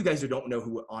those of you guys who don't know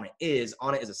who On It is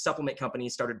a supplement company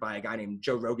started by a guy named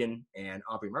Joe Rogan and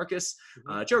Aubrey Marcus.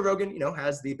 Joe Rogan, you know,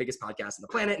 has the biggest podcast on the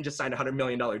planet and just signed a $100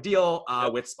 million deal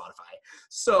with Spotify.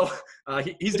 So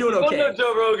he's doing okay. If you don't know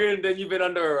Joe Rogan, then you've been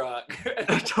under a rock.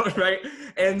 Right?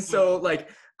 And so like,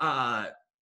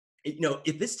 you know,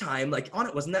 at this time, like On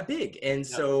It wasn't that big. And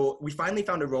so we finally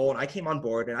found a role, and I came on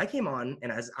board, and I came on,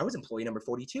 and I was employee number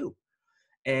 42.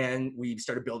 And we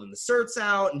started building the certs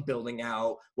out and building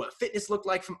out what fitness looked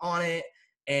like from On It.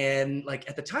 And like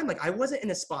at the time, like I wasn't in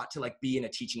a spot to like be in a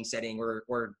teaching setting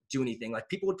or do anything. Like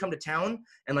people would come to town,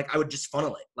 and like I would just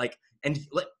funnel it. Like, and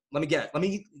let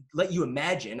me let you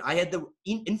imagine, I had the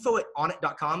info at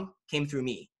onit.com came through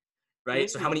me. Right.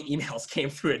 So how many emails came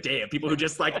through a day of people who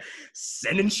just like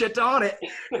sending shit to On It,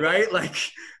 right? Like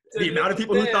the amount of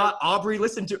people who thought Aubrey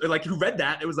listened to, like who read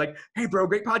that, it was like, hey bro,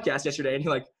 great podcast yesterday. And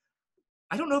you're like,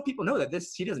 I don't know if people know that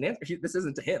he doesn't answer. This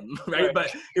isn't to him, right?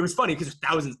 But it was funny because there's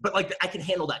thousands, but like I can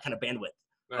handle that kind of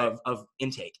bandwidth of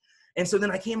intake. And so then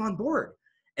I came on board,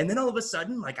 and then all of a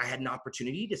sudden, like I had an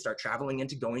opportunity to start traveling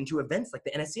into going to events like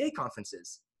the NSCA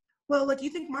conferences. Well, like, you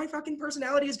think my fucking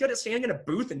personality is good at standing in a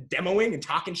booth and demoing and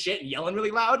talking shit and yelling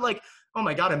really loud? Like, oh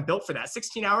my God, I'm built for that.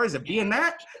 16 hours of being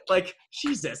that? Like,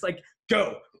 Jesus, like,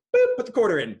 go. Boop, put the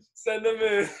quarter in. Send them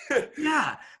in.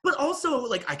 Yeah. But also,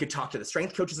 like, I could talk to the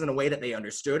strength coaches in a way that they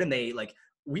understood, and they, like,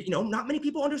 you know, not many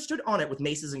people understood On It with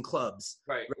maces and clubs.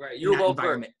 Right. You were both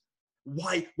environment.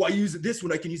 Why use this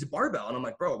when I can use a barbell? And I'm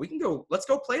like, bro, let's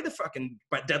go play the fucking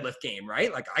deadlift game,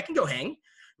 right? Like, I can go hang.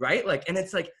 Right? Like, and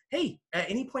it's like, hey, at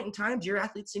any point in time, do your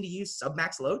athletes need to use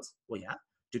sub-max loads? Well, yeah.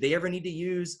 Do they ever need to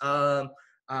use drive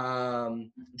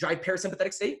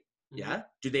parasympathetic state? Yeah.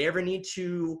 Do they ever need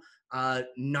to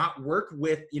not work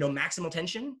with, maximal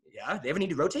tension. Yeah. They ever need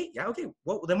to rotate? Yeah. Okay.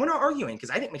 Well, then we're not arguing, because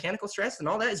I think mechanical stress and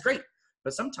all that is great.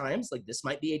 But sometimes like this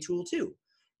might be a tool too,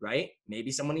 right?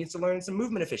 Maybe someone needs to learn some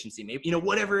movement efficiency, maybe,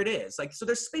 whatever it is. Like, so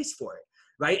there's space for it,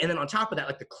 right? And then on top of that,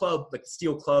 like the club, like the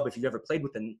steel club, if you've ever played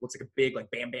with them, looks like a big,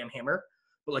 like bam, bam hammer,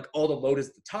 but like all the load is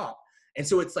at the top. And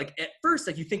so it's like, at first,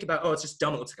 like you think about, oh, it's just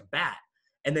dumb, it looks like a bat.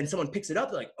 And then someone picks it up,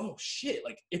 they're like, oh shit,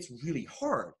 like it's really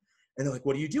hard. And they're like,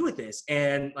 what do you do with this?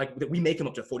 And like, we make them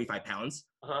up to 45 pounds.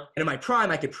 And in my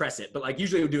prime, I could press it, but like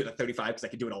usually I would do it at 35 because I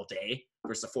could do it all day,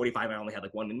 versus a 45, I only had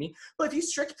like one in me. But if you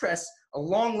strict press a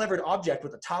long levered object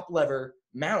with a top lever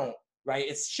mount, right,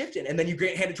 it's shifting. And then you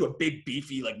hand it to a big,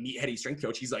 beefy, like meatheady strength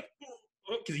coach. He's like,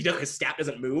 because his scap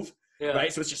doesn't move,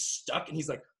 right? So it's just stuck. And he's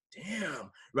like, damn,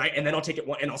 right? And then I'll take it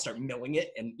one and I'll start milling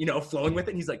it and, flowing with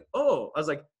it. And he's like, oh, I was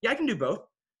like, yeah, I can do both,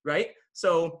 right?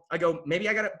 So I go, maybe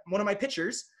I got one of my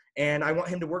pitchers and I want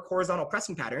him to work horizontal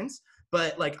pressing patterns,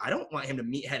 but like, I don't want him to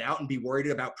meathead out and be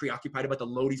preoccupied about the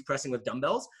load he's pressing with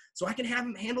dumbbells. So I can have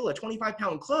him handle a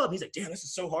 25-pound club. He's like, damn, this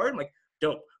is so hard. I'm like,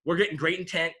 dope. We're getting great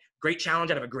intent, great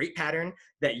challenge out of a great pattern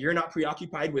that you're not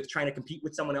preoccupied with trying to compete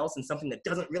with someone else in something that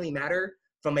doesn't really matter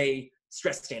from a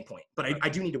stress standpoint. But I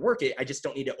do need to work it. I just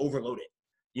don't need to overload it.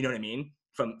 You know what I mean?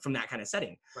 From that kind of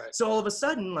setting. Right. So all of a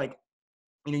sudden, like,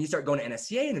 you start going to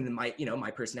NSCA, and then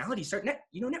my personality, start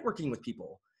networking with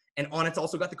people. And on it's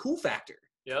also got the cool factor.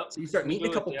 Yeah. So you start meeting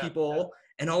a couple people,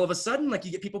 and all of a sudden, like,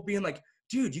 you get people being like,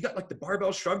 dude, you got like the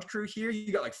barbell shrugged crew here.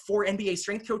 You got like 4 NBA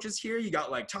strength coaches here. You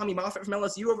got like Tommy Moffitt from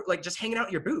LSU over, like, just hanging out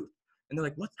in your booth. And they're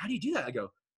like, what? How do you do that? I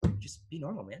go, just be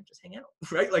normal, man. Just hang out,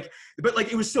 right? Like, but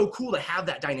like, it was so cool to have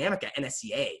that dynamic at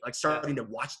NSCA, like starting to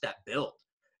watch that build.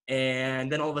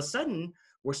 And then all of a sudden,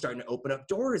 we're starting to open up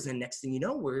doors. And next thing you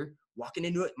know, we're walking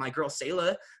into it. My girl,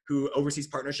 Sayla, who oversees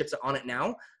partnerships on it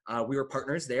now, we were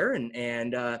partners there.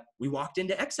 And we walked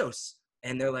into Exos.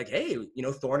 And they're like, hey,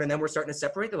 Thorne and them were starting to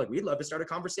separate. They're like, we'd love to start a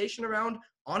conversation around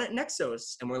on it and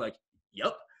Exos. And we're like,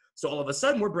 yep. So all of a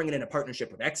sudden, we're bringing in a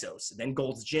partnership with Exos, then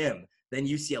Gold's Gym, then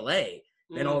UCLA.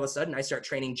 Then all of a sudden, I start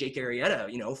training Jake Arrieta,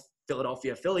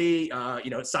 Philadelphia Philly,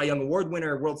 Cy Young Award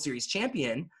winner, World Series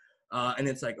champion. And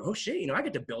it's like, oh shit, I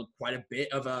get to build quite a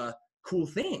bit of a cool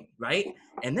thing, right?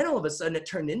 And then all of a sudden it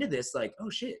turned into this, like, oh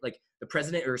shit, like the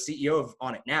president or CEO of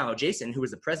On It Now, Jason, who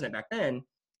was the president back then,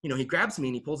 he grabs me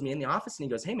and he pulls me in the office and he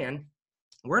goes, hey man,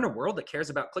 we're in a world that cares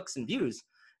about clicks and views,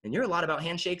 and you're a lot about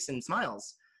handshakes and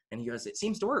smiles. And he goes, it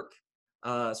seems to work.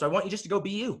 So I want you just to go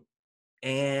be you.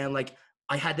 And like,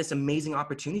 I had this amazing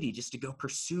opportunity just to go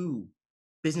pursue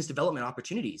business development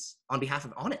opportunities on behalf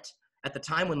of On It. At the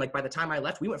time when, like, by the time I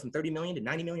left, we went from $30 million to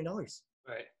 $90 million.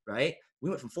 Right. Right. We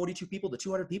went from 42 people to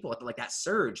 200 people at like that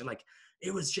surge. And like,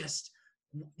 it was just,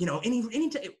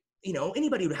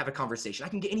 anybody would have a conversation. I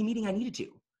can get any meeting I needed to,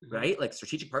 right? Like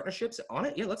strategic partnerships On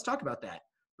It. Yeah. Let's talk about that.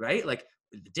 Right. Like,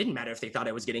 it didn't matter if they thought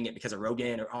I was getting it because of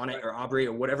Rogan or On It or Aubrey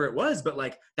or whatever it was, but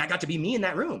like, that got to be me in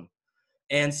that room.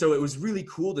 And so it was really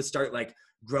cool to start like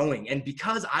growing. And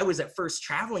because I was at first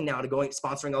traveling now to going,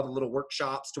 sponsoring all the little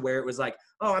workshops to where it was like,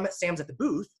 oh, I'm at Sam's at the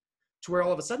booth, to where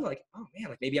all of a sudden, like, oh man,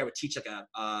 like maybe I would teach like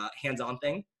a hands-on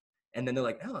thing. And then they're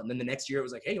like, oh, and then the next year it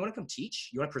was like, hey, you want to come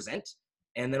teach? You want to present?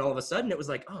 And then all of a sudden it was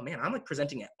like, oh man, I'm like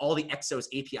presenting at all the Exos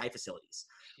API facilities.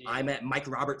 Yeah. I'm at Mike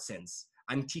Robertson's.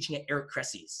 I'm teaching at Eric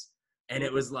Cressy's. And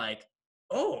it was like,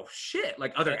 oh shit,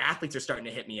 like other athletes are starting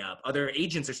to hit me up. Other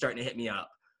agents are starting to hit me up.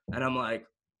 And I'm like,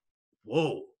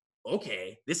 whoa,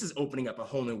 okay, this is opening up a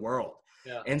whole new world.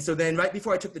 Yeah. And so then right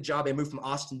before I took the job, I moved from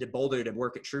Austin to Boulder to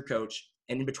work at True Coach.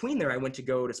 And in between there, I went to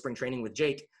go to spring training with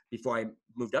Jake before I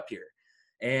moved up here.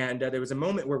 And there was a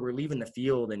moment where we're leaving the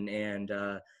field and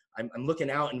I'm looking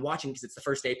out and watching, because it's the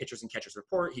first day pitchers and catchers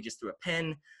report. He just threw a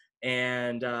pen,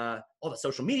 and all the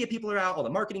social media people are out, all the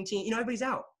marketing team, everybody's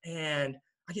out. And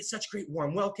I get such great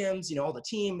warm welcomes, all the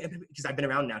team, because I've been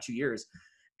around now 2 years.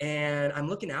 And I'm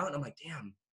looking out and I'm like,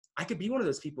 damn, I could be one of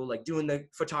those people, like doing the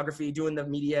photography, doing the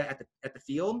media at the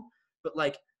field. But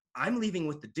like, I'm leaving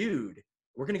with the dude.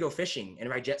 We're going to go fishing and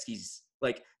ride jet skis.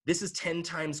 Like, this is 10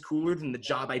 times cooler than the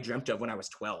job I dreamt of when I was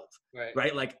 12.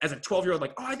 Right? Like, as a 12-year-old,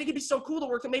 like, oh, I think it'd be so cool to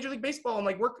work at Major League Baseball and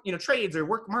like work, trades or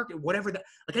work market, whatever that,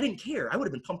 like, I didn't care. I would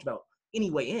have been pumped about any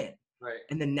way in. Right.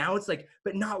 And then now it's like,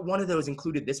 but not one of those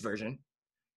included this version.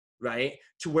 Right.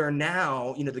 To where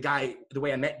now, the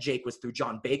way I met Jake was through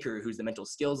John Baker, who's the mental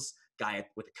skills guy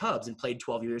with the Cubs and played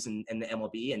 12 years in the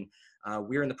MLB. And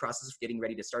we're in the process of getting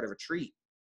ready to start a retreat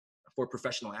for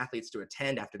professional athletes to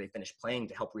attend after they finish playing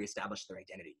to help reestablish their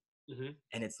identity. Mm-hmm.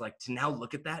 And it's like, to now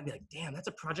look at that and be like, damn, that's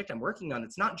a project I'm working on.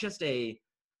 It's not just a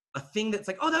thing that's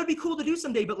like, oh, that would be cool to do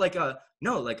someday. But like,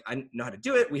 no, like, I know how to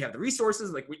do it. We have the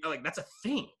resources. Like, that's a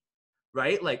thing.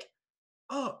 Right. Like,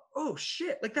 oh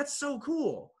shit, like that's so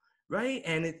cool, right?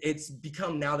 And it's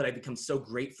become, now that I've become so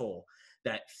grateful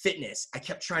that fitness, I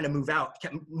kept trying to move out,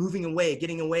 kept moving away,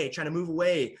 getting away, trying to move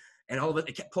away, and all of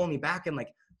it kept pulling me back. And like,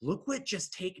 look what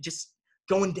just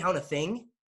going down a thing.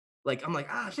 Like, I'm like,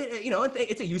 shit, you know,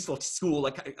 it's a useful school,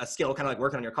 like a skill, kind of like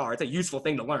working on your car. It's a useful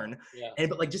thing to learn. Yeah.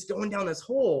 But like just going down this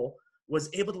hole was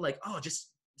able to like,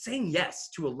 just saying yes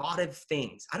to a lot of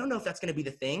things. I don't know if that's going to be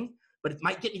the thing, but it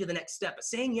might get me to the next step. But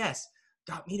saying yes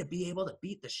got me to be able to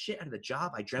beat the shit out of the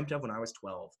job I dreamt of when I was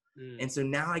 12. And so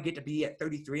now I get to be at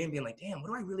 33 and being like, damn, what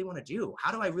do I really want to do?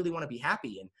 How do I really want to be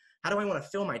happy? And how do I want to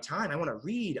fill my time? I want to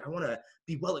read. I want to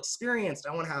be well experienced.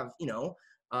 I want to have, you know,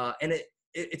 and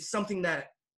it's something that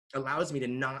allows me to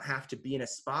not have to be in a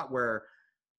spot where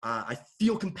I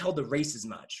feel compelled to race as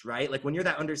much, right? Like when you're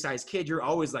that undersized kid, you're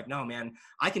always like, no, man,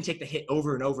 I can take the hit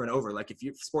over and over and over. Like if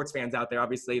you sports fans out there,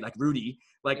 obviously like Rudy,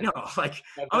 like, no, like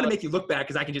I'm going to make you look bad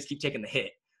because I can just keep taking the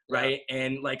hit, right? Yeah.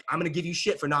 And like, I'm going to give you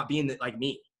shit for not being like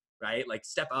me, right? Like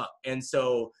step up. And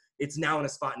so it's now in a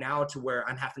spot now to where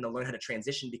I'm having to learn how to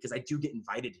transition because I do get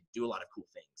invited to do a lot of cool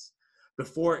things.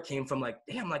 Before it came from like,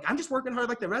 damn, like I'm just working hard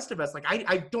like the rest of us. Like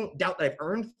I don't doubt that I've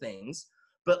earned things,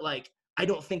 but like, I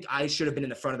don't think I should have been in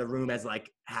the front of the room as like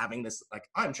having this, like,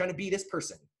 I'm trying to be this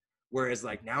person. Whereas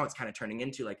like now it's kind of turning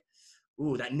into like,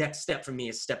 ooh, that next step for me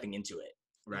is stepping into it.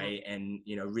 Right. Mm-hmm. And,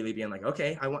 you know, really being like,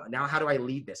 okay, now how do I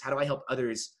lead this? How do I help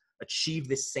others achieve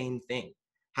this same thing?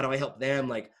 How do I help them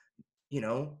like, you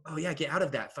know, oh yeah, get out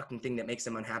of that fucking thing that makes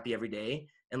them unhappy every day.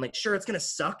 And like, sure, it's going to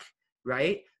suck.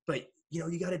 Right. But you know,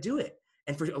 you got to do it.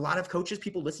 And for a lot of coaches,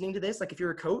 people listening to this, like if you're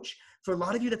a coach, for a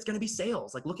lot of you, that's going to be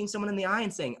sales, like looking someone in the eye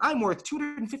and saying, I'm worth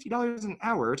 $250 an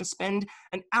hour to spend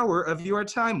an hour of your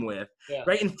time with,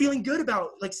 right? And feeling good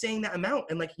about like saying that amount.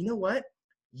 And like, you know what?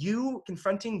 You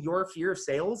confronting your fear of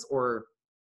sales or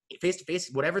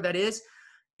face-to-face, whatever that is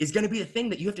going to be the thing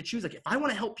that you have to choose. Like, if I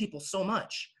want to help people so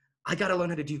much, I got to learn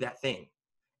how to do that thing.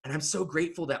 And I'm so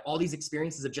grateful that all these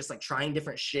experiences of just like trying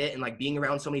different shit and like being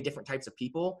around so many different types of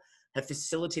people have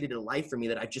facilitated a life for me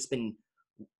that I've just been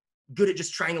good at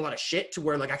just trying a lot of shit to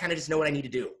where like I kind of just know what I need to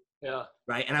do. Yeah.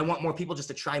 Right. And I want more people just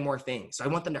to try more things. So I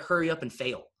want them to hurry up and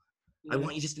fail. Mm-hmm. I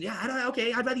want you just to,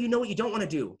 I'd rather you know what you don't want to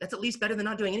do. That's at least better than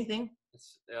not doing anything.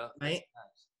 Right. Nice.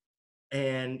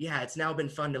 And yeah, it's now been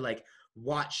fun to like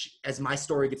watch as my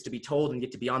story gets to be told and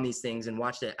get to be on these things and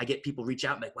watch that I get people reach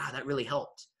out and like, wow, that really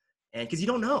helped. And cause you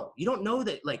don't know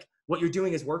that like what you're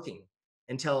doing is working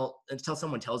until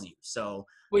someone tells you. So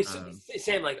wait, so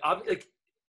Sam, like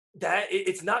that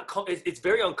it's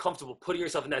very uncomfortable putting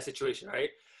yourself in that situation, right?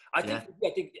 I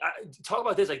think talk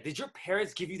about this. Like, did your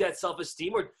parents give you that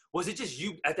self-esteem, or was it just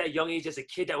you at that young age as a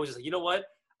kid that was just like, you know what,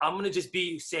 I'm gonna just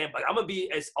be Sam. Like, I'm gonna be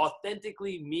as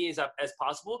authentically me as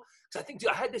possible. Because I think, dude,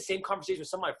 I had the same conversation with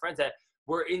some of my friends that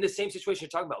were in the same situation you're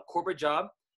talking about. Corporate job,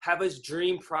 have a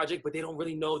dream project, but they don't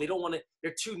really know. They don't want to.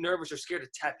 They're too nervous or scared to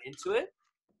tap into it.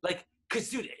 Like, because,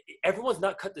 dude, everyone's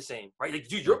not cut the same, right? Like,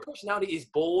 dude, your personality is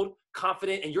bold,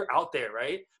 confident, and you're out there,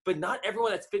 right? But not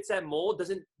everyone that fits that mold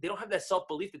they don't have that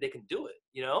self-belief that they can do it,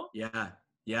 you know? Yeah.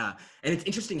 Yeah. And it's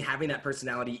interesting having that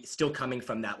personality still coming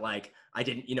from that, like,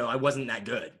 I wasn't that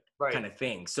good kind of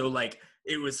thing. So, like,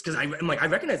 it was because I'm like, I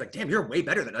recognize, like, damn, you're way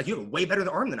better you have a way better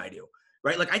arm than I do,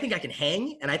 right? Like, I think I can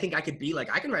hang, and I think I could be,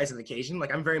 like, I can rise to the occasion.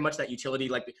 Like, I'm very much that utility,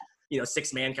 like,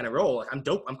 6-man kind of role. Like, I'm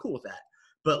dope. I'm cool with that.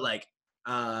 But, like,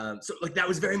 so like that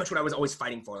was very much what I was always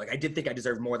fighting for. Like I did think I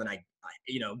deserved more than I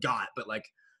got, but like,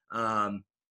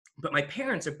 but my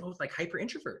parents are both like hyper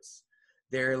introverts.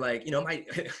 They're like,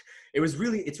 it's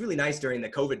really nice during the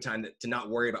COVID time to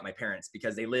not worry about my parents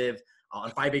because they live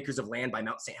on 5 acres of land by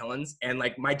Mount St. Helens. And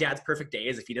like my dad's perfect day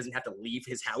is if he doesn't have to leave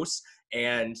his house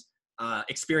and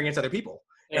experience other people.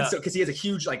 Yeah. And so, cause he has a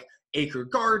huge like acre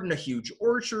garden, a huge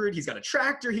orchard. He's got a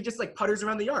tractor. He just like putters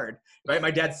around the yard, right?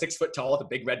 My dad's 6 foot tall with a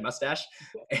big red mustache.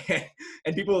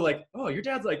 And people are like, oh, your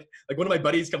dad's like one of my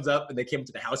buddies comes up and they came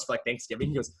to the house for like Thanksgiving.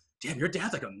 He goes, damn, your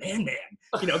dad's like a man,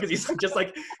 cause he's just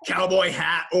like cowboy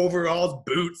hat, overalls,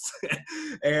 boots.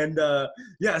 And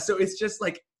so it's just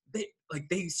like,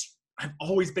 I've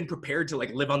always been prepared to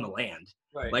like live on the land.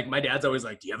 Right. Like my dad's always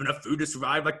like, do you have enough food to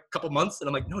survive like a couple months? And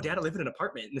I'm like, no, Dad, I live in an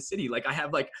apartment in the city. Like I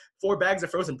have like 4 bags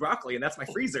of frozen broccoli and that's my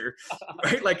freezer,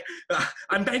 right? Like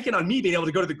I'm banking on me being able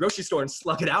to go to the grocery store and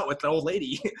slug it out with the old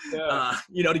lady,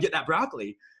 to get that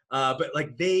broccoli. But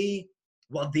like they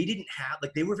didn't have,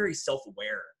 like they were very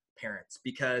self-aware parents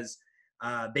because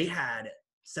they had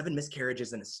 7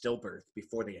 miscarriages and a stillbirth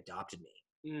before they adopted me.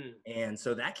 And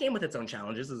so that came with its own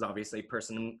challenges as obviously a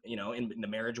person, in the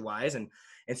marriage wise. And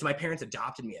so my parents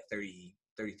adopted me at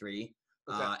 33.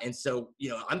 Okay. And so,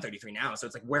 I'm 33 now. So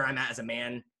it's like where I'm at as a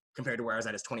man compared to where I was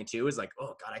at as 22 is like,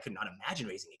 oh God, I could not imagine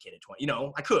raising a kid at 20. You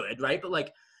know, I could, right? But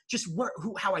like just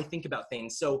how I think about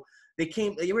things. So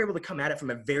they were able to come at it from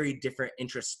a very different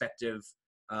introspective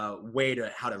way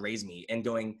to how to raise me. And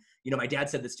going, you know, my dad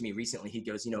said this to me recently. He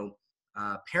goes, you know,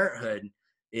 parenthood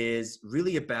is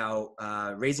really about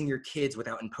raising your kids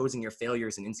without imposing your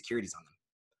failures and insecurities on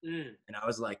them. And I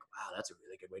was like, wow, that's a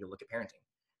really good way to look at parenting,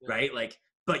 right? Like,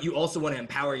 but you also want to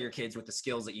empower your kids with the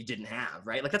skills that you didn't have,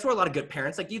 right? Like that's where a lot of good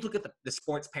parents, like you look at the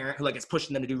sports parent who like is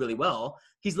pushing them to do really well.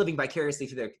 They are living vicariously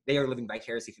through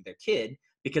their kid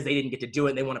because they didn't get to do it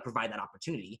and they want to provide that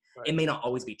opportunity. Right. It may not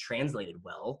always be translated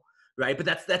well, right? But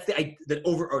that's the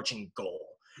overarching goal,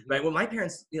 right? Well, my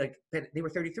parents, like they were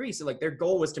 33. So like their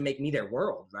goal was to make me their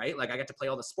world, right? Like I got to play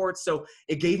all the sports. So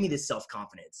it gave me this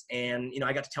self-confidence. And, you know,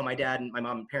 I got to tell my dad and my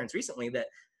mom and parents recently that,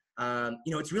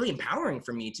 you know, it's really empowering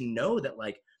for me to know that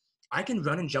like I can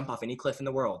run and jump off any cliff in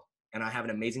the world and I have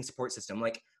an amazing support system.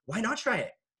 Like, why not try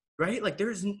it? Right? Like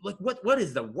there's like, what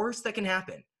is the worst that can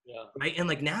happen? Yeah. Right. And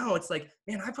like now it's like,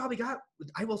 man,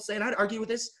 I will say, and I'd argue with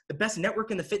this, the best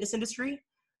network in the fitness industry.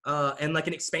 And like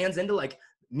it expands into like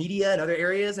media and other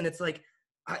areas. And it's like,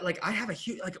 I have a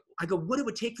huge, like, I go, what it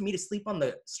would take for me to sleep on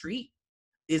the street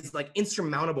is like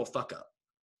insurmountable fuck up.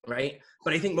 Right.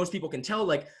 But I think most people can tell,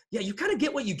 like, yeah, you kind of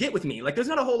get what you get with me. Like, there's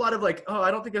not a whole lot of like, oh,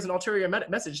 I don't think there's an ulterior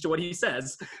message to what he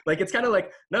says. Like, it's kind of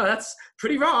like, no, that's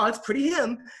pretty raw. It's pretty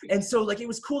him. And so like, it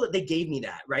was cool that they gave me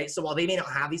that. Right. So while they may not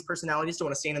have these personalities to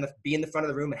want to be in the front of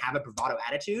the room and have a bravado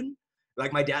attitude,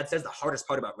 like my dad says, the hardest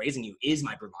part about raising you is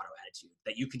my bravado attitude,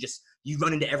 that you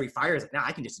run into every fire. It's like, nah,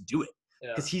 I can just do it.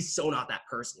 Because he's so not that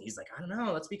person. He's like, I don't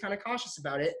know, let's be kind of cautious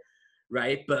about it.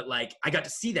 Right. But like, I got to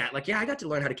see that, like, yeah, I got to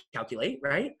learn how to calculate.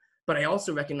 Right. But I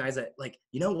also recognize that, like,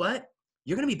 you know what?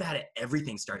 You're going to be bad at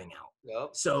everything starting out.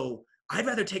 Yep. So I'd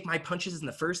rather take my punches in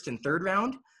the first and third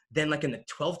round than like in the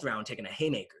 12th round taking a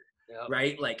haymaker. Yep.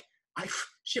 Right. Like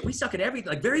we suck at everything.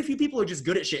 Like very few people are just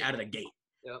good at shit out of the gate.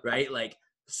 Yep. Right. Like,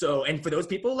 so, and for those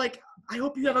people, like, I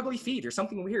hope you have ugly feet or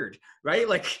something weird, right?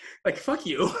 Like fuck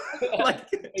you. Like,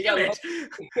 damn it.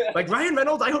 Like Ryan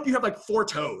Reynolds, I hope you have like 4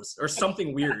 toes or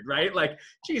something weird, right? Like,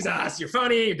 Jesus, you're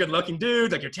funny, you're good looking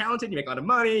dude, like you're talented, you make a lot of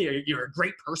money, you're a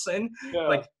great person. Yeah.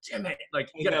 Like, damn it. Like,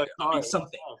 you gotta do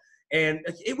something. And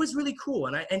it was really cool.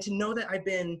 And to know that I've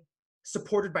been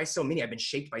supported by so many, I've been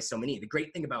shaped by so many. The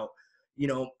great thing about, you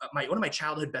know, one of my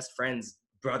childhood best friends'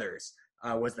 brothers,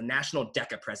 was the national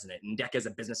DECA president, and DECA is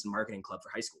a business and marketing club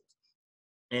for high schools.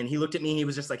 And he looked at me and he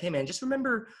was just like, hey man, just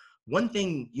remember one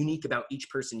thing unique about each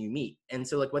person you meet. And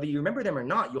so like, whether you remember them or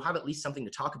not, you'll have at least something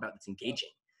to talk about that's engaging.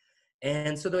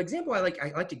 And so the example I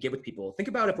like to give with people, think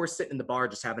about if we're sitting in the bar,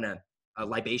 just having a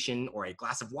libation or a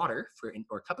glass of water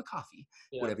or a cup of coffee,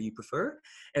 whatever you prefer.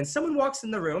 And someone walks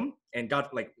in the room and God,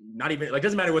 like, not even, like,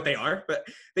 doesn't matter what they are, but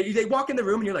they walk in the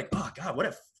room and you're like, oh God, what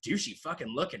a douchey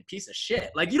fucking looking piece of shit.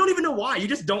 Like, you don't even know why, you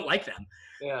just don't like them.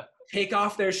 Yeah. Take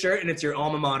off their shirt and it's your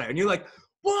alma mater. And you're like,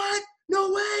 what?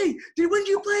 No way. Dude, when did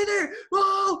you play there?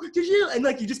 Whoa, did you? And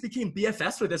like, you just became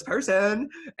BFS with this person.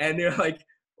 And you're like,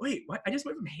 wait, what? I just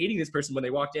went from hating this person when they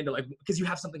walked in to like, because you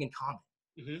have something in common.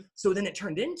 Mm-hmm. So then it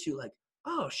turned into like,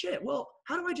 oh shit, well,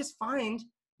 how do I just find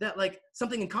that like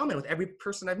something in common with every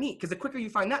person I meet? Because the quicker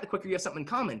you find that, the quicker you have something in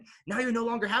common. Now you're no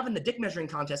longer having the dick measuring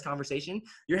contest conversation.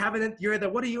 You're the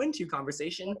what are you into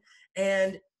conversation.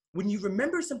 And when you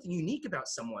remember something unique about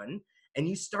someone and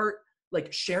you start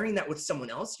like sharing that with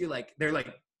someone else, you're like, they're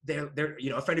you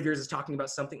know, a friend of yours is talking about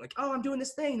something like, oh, I'm doing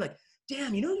this thing. Like,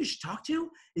 damn, you know who you should talk to?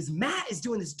 Is Matt is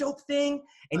doing this dope thing.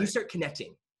 And you start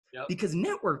connecting. Yep. Because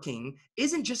networking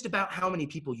isn't just about how many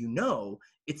people you know,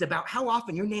 it's about how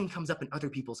often your name comes up in other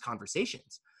people's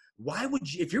conversations. Why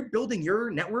would you, if you're building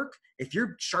your network, if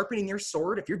you're sharpening your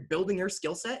sword, if you're building your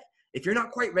skill set, if you're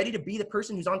not quite ready to be the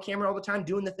person who's on camera all the time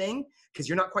doing the thing, because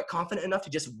you're not quite confident enough to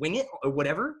just wing it or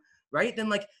whatever, right? Then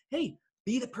like, hey,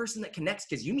 be the person that connects,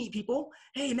 because you meet people.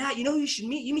 Hey, Matt, you know who you should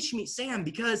meet? You should meet Sam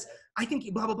because I think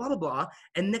blah, blah, blah, blah, blah.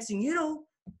 And next thing you know,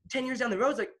 10 years down the road,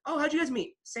 it's like, oh, how'd you guys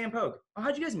meet? Sam Pogue. Oh,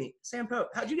 how'd you guys meet? Sam Pogue.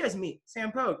 How'd you guys meet?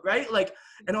 Sam Pogue, right? Like,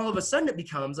 and all of a sudden it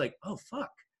becomes like, oh,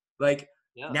 fuck. Like,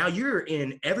 now you're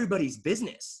in everybody's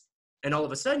business. And all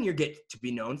of a sudden you get to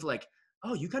be known for like,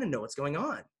 oh, you kind of know what's going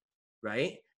on,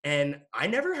 right? And I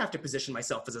never have to position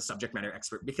myself as a subject matter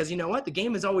expert because you know what? The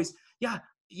game is always, I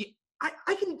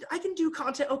can do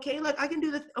content, okay? Like, I can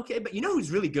do this, okay? But you know who's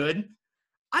really good?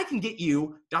 I can get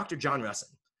you Dr. John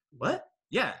Russin. What?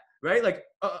 Yeah. Right? Like,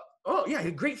 oh yeah,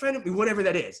 a great friend of me, whatever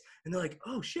that is. And they're like,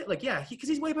 oh shit, like, yeah, because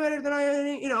he's way better than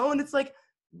I, you know, and it's like,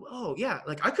 oh yeah,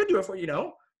 like I could do it for you, you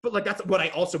know, but like, that's what I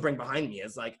also bring behind me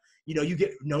is like, you know, you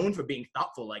get known for being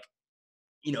thoughtful. Like,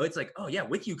 you know, it's like, oh yeah,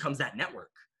 with you comes that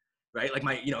network. right? Like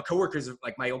my, coworkers,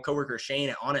 like my old coworker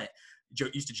Shane on it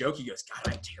used to joke. He goes,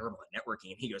 God, I'm terrible at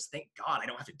networking. And he goes, thank God I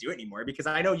don't have to do it anymore because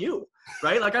I know you,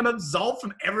 right? Like I'm absolved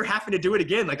from ever having to do it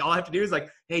again. Like all I have to do is like,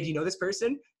 hey, do you know this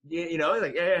person?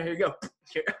 Like, yeah, here you go.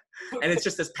 And it's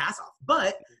just this pass off.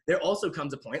 But there also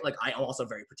comes a point, like I'm also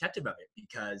very protective of it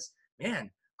because,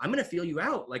 man, I'm going to feel you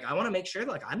out. Like I want to make sure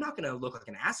that like, I'm not going to look like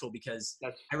an asshole because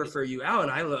I refer you out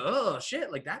and I look, oh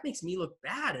shit, like that makes me look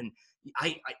bad. And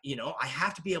I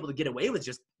have to be able to get away with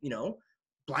just,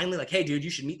 blindly like, hey dude, you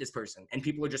should meet this person. And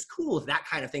people are just cool with that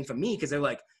kind of thing from me. Cause they're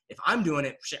like, if I'm doing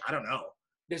it, shit, I don't know.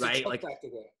 There's right? a Like, factor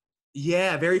there.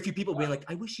 Yeah, very few people being like,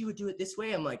 I wish you would do it this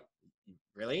way. I'm like,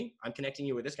 really? I'm connecting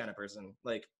you with this kind of person.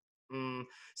 Like,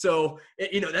 so,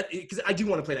 that because I do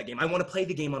want to play that game. I want to play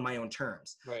the game on my own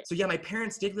terms. Right. So yeah, my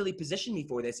parents did really position me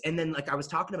for this. And then like I was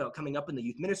talking about coming up in the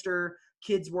youth minister,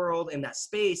 kids world, and that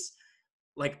space,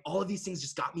 like all of these things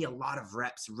just got me a lot of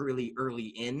reps really early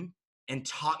in and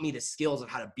taught me the skills of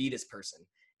how to be this person.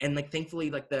 And like,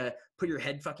 thankfully, like the put your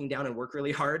head fucking down and work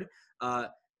really hard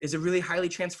is a really highly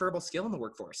transferable skill in the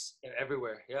workforce. Yeah,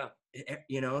 everywhere. Yeah.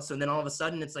 So then all of a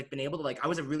sudden it's like been able to like, I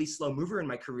was a really slow mover in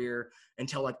my career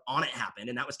until like On It happened.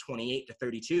 And that was 28 to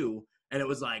 32. And it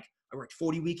was like, I worked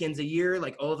 40 weekends a year.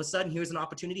 Like all of a sudden here's an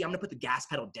opportunity. I'm going to put the gas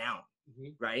pedal down.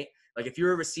 Right. Like if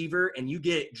you're a receiver and you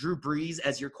get Drew Brees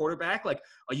as your quarterback, like,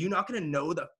 are you not going to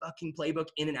know the fucking playbook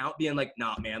in and out being like,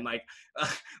 nah, man, like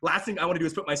last thing I want to do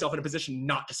is put myself in a position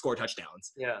not to score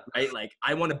touchdowns. Yeah. Right. Like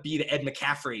I want to be the Ed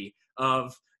McCaffrey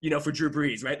of, for Drew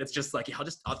Brees, right? That's just like,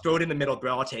 I'll throw it in the middle,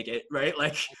 bro. I'll take it. Right.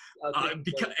 Like,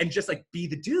 and just like be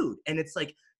the dude. And it's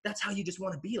like, that's how you just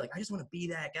want to be. Like, I just want to be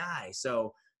that guy.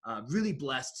 So really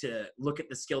blessed to look at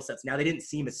the skill sets. Now they didn't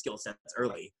seem as skill sets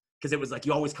early because it was like,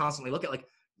 you always constantly look at like,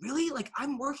 really? Like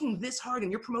I'm working this hard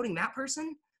and you're promoting that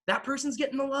person? That person's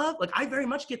getting the love? Like I very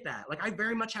much get that. Like I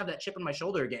very much have that chip on my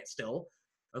shoulder again still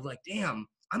of like, damn,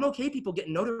 I'm okay people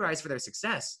getting notarized for their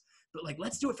success, but like,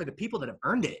 let's do it for the people that have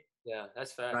earned it. Yeah,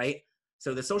 that's fact. Right?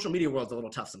 So the social media world's a little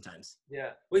tough sometimes.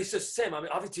 Yeah. Wait, so Sam, I mean,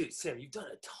 obviously, Sam, you've done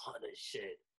a ton of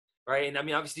shit, right? And I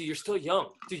mean, obviously, you're still young.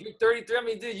 Dude, you're 33. I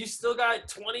mean, dude, you still got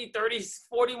 20, 30,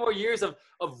 40 more years of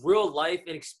real life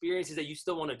and experiences that you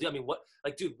still want to do. I mean,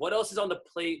 what else is on the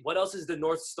plate? What else is the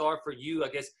North Star for you, I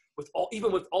guess,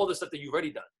 even with all the stuff that you've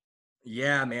already done?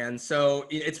 Yeah, man. So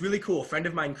it's really cool. A friend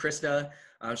of mine, Krista,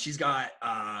 she's got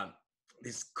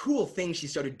this cool thing she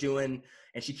started doing,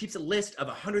 and she keeps a list of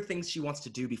 100 things she wants to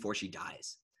do before she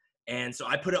dies. And so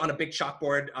I put it on a big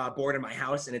chalkboard board in my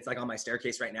house, and it's like on my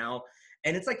staircase right now.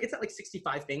 And it's at like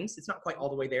 65 things. It's not quite all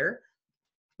the way there,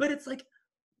 but it's like,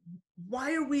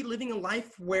 why are we living a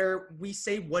life where we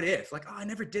say, what if? Like, oh, I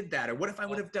never did that. Or what if I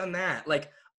would have done that? Like,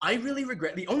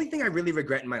 the only thing I really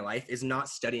regret in my life is not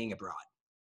studying abroad.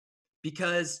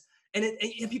 Because, and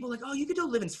people are like, oh, you could go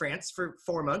live in France for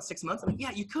 4 months, 6 months. I mean,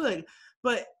 yeah, you could.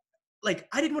 But like,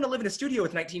 I didn't want to live in a studio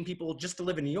with 19 people just to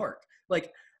live in New York.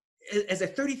 Like, as a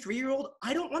 33-year-old,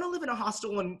 I don't want to live in a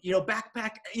hostel and,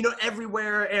 backpack,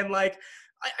 everywhere. And like,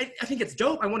 I think it's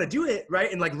dope. I want to do it.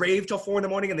 Right. And like rave till 4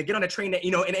 a.m. and then get on a train,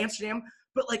 in Amsterdam.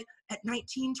 But like at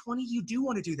 19, 20, you do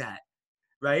want to do that.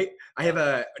 Right. I have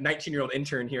a 19-year-old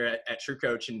intern here at True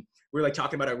Coach, and we're like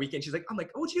talking about our weekend. She's like, I'm like,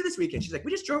 oh, what'd you do this weekend? She's like,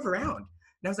 we just drove around.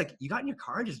 And I was like, you got in your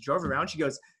car and just drove around? She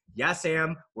goes, yeah,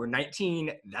 Sam, we're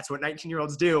 19. That's what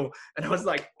 19-year-olds do. And I was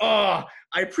like, oh,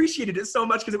 I appreciated it so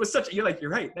much because it was you're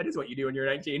right. That is what you do when you're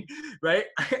 19. Right.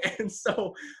 And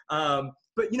so,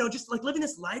 but just like living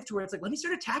this life to where it's like, let me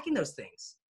start attacking those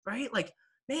things. Right. Like,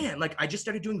 man, like I just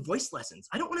started doing voice lessons.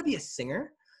 I don't want to be a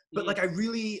singer, but like I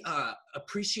really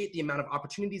appreciate the amount of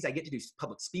opportunities I get to do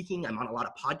public speaking. I'm on a lot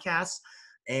of podcasts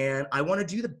and I want to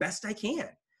do the best I can.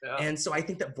 Yeah. And so I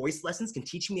think that voice lessons can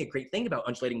teach me a great thing about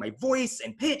undulating my voice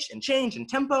and pitch and change and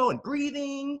tempo and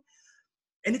breathing.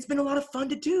 And it's been a lot of fun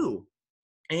to do.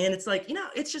 And it's like,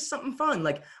 it's just something fun.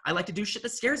 Like I like to do shit that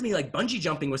scares me. Like bungee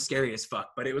jumping was scary as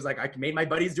fuck, but it was like, I made my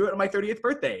buddies do it on my 30th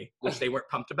birthday, which they weren't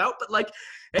pumped about, but like,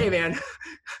 hey man,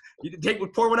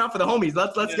 pour one out for the homies.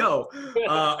 Let's go.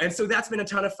 And so that's been a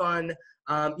ton of fun.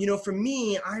 For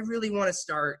me, I really want to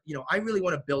start, I really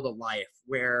want to build a life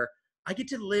where I get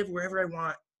to live wherever I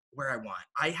want, where I want.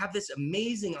 I have this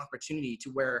amazing opportunity to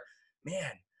where,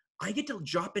 man, I get to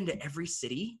drop into every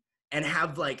city and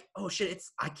have like, oh shit,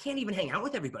 I can't even hang out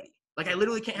with everybody. Like I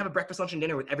literally can't have a breakfast, lunch, and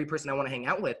dinner with every person I want to hang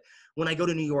out with when I go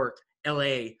to New York,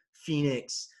 LA,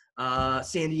 Phoenix,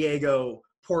 San Diego,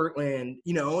 Portland,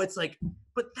 it's like,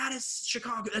 but that is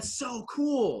Chicago. That's so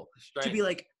cool to be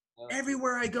like,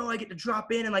 everywhere I go, I get to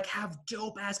drop in and like have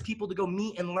dope ass people to go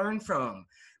meet and learn from.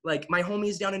 Like my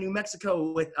homies down in New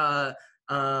Mexico with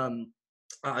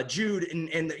Jude,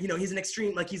 and you know, he's an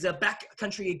extreme, like he's a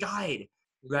backcountry guide,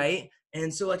 right?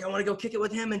 And so like I want to go kick it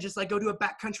with him and just like go do a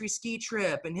backcountry ski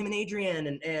trip, and him and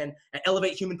Adrian and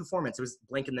Elevate Human Performance. It was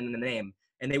blanking in the name,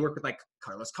 and they work with like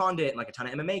Carlos Condit and like a ton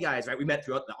of MMA guys, right? We met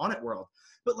throughout the On It world,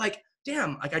 but like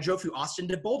damn, like I drove through Austin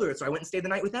to Boulder, so I went and stayed the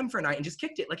night with them for a night and just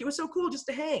kicked it. Like it was so cool just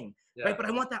to hang, right? But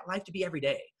I want that life to be every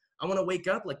day. I want to wake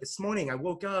up, like this morning I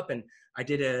woke up and I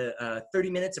did a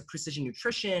 30 minutes of precision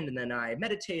nutrition, and then I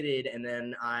meditated, and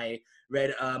then I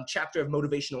read a chapter of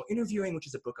motivational interviewing, which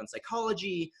is a book on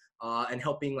psychology, and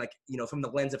helping, like, you know, from the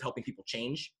lens of helping people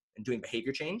change and doing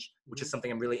behavior change, which is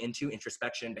something I'm really into,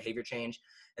 introspection, behavior change.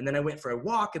 And then I went for a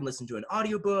walk and listened to an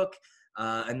audiobook.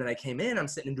 And then I came in, I'm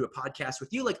sitting into a podcast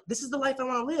with you. Like, this is the life I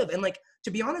want to live. And like,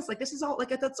 to be honest, like this is all like,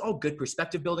 that's all good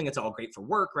perspective building. It's all great for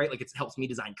work, right? Like it helps me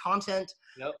design content.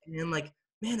 And like,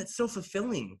 man, it's so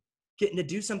fulfilling getting to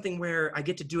do something where I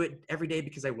get to do it every day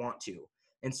because I want to.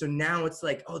 And so now it's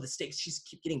like, oh, the stakes just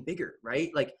keep getting bigger, right?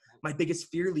 Like my biggest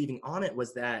fear leaving On It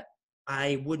was that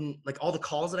I wouldn't, like all the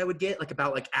calls that I would get, like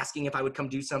about like asking if I would come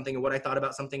do something or what I thought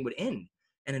about something would end.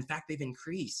 And in fact, they've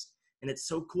increased. And it's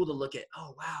so cool to look at,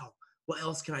 oh, wow, what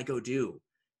else can I go do?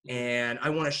 And I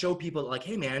want to show people like,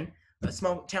 hey man, a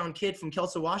small town kid from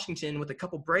Kelso, Washington with a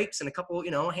couple breaks and a couple,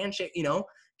 you know, handshake, you know,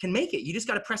 can make it. You just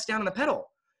got to press down on the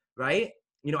pedal, right?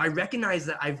 You know, I recognize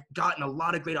that I've gotten a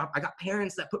lot of great, I got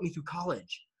parents that put me through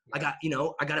college. I got, you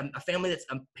know, I got a family that's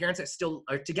parents that still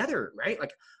are together, right?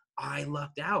 Like I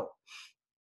lucked out,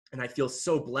 and I feel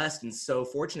so blessed and so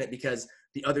fortunate because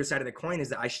the other side of the coin is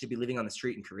that I should be living on the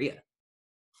street in Korea,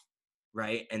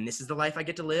 right? And this is the life I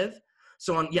get to live.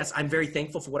 So yes, I'm very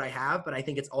thankful for what I have, but I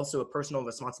think it's also a personal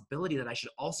responsibility that I should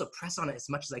also press on it as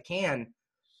much as I can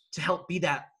to help be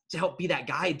that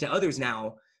guide to others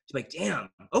now, to be like, damn,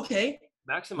 okay.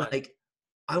 Maximize. Like,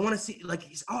 I want to see, like,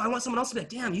 oh, I want someone else to be like,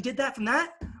 damn, you did that from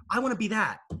that? I want to be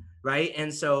that, right?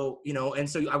 And so, you know, and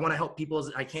so I want to help people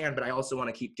as I can, but I also want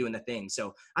to keep doing the thing.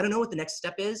 So I don't know what the next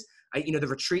step is. You know, the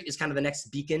retreat is kind of the next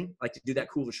beacon, like to do that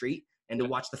cool retreat and to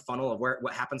watch the funnel of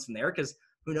what happens from there. Because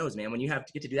who knows, man, when you have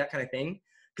to get to do that kind of thing,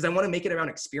 because I want to make it around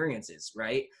experiences,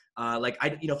 right? Like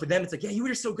you know, for them, it's like, yeah, you were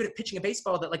just so good at pitching a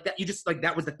baseball that like that, you just like,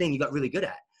 that was the thing you got really good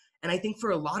at. And I think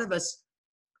for a lot of us,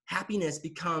 happiness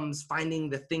becomes finding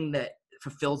the thing that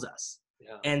fulfills us.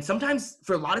 And sometimes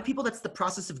for a lot of people, that's the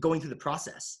process of going through the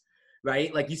process,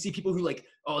 right? Like you see people who like,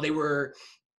 oh, they were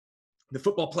the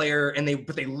football player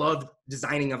but they loved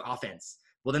designing of offense.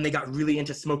 Well, then they got really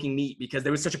into smoking meat because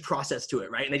there was such a process to it,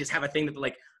 right? And they just have a thing that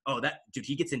like, oh, that dude,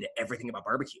 he gets into everything about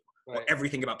barbecue or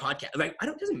everything about podcast. Like,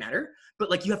 it doesn't matter, but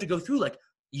like you have to go through, like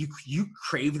you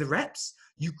crave the reps,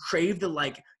 you crave the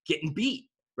like getting beat,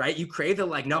 right? You crave the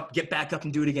like, no, get back up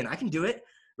and do it again. I can do it,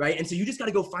 right? And so you just got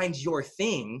to go find your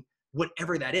thing,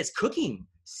 whatever that is, cooking,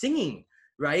 singing,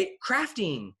 right?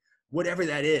 Crafting, whatever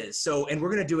that is. So, and we're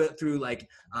going to do it through like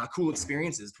cool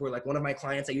experiences where like one of my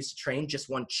clients I used to train just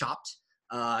won Chopped.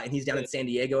 And he's down in San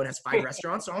Diego and has 5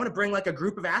 restaurants. So I want to bring like a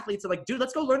group of athletes that like, dude,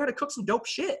 let's go learn how to cook some dope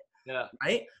shit.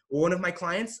 Right. Or one of my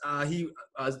clients, he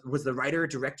was the writer,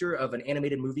 director of an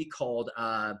animated movie called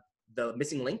The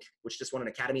Missing Link, which just won an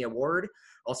Academy Award.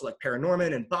 Also like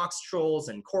Paranorman and Box Trolls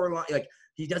and Coraline. Like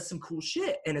he does some cool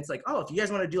shit. And it's like, oh, if you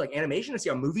guys want to do like animation and see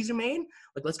how movies are made,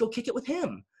 like let's go kick it with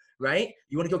him. Right?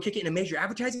 You want to go kick it in a major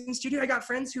advertising studio? I got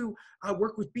friends who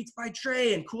work with Beats by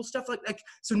Dre and cool stuff like.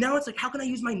 So now it's like, how can I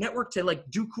use my network to like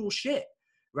do cool shit?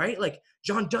 Right? Like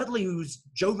John Dudley, who's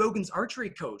Joe Rogan's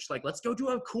archery coach. Like, let's go do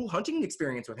a cool hunting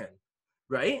experience with him.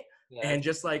 Right? And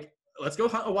just like, let's go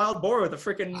hunt a wild boar with a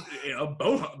freaking, you know,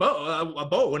 a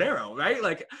bow and arrow. Right?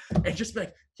 Like, and just be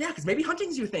like, yeah, because maybe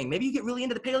hunting's your thing. Maybe you get really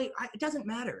into the paleo. It doesn't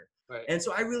matter. And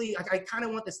so I kind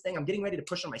of want this thing. I'm getting ready to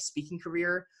push on my speaking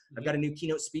career. I've got a new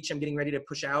keynote speech I'm getting ready to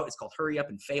push out. It's called Hurry Up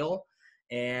and Fail.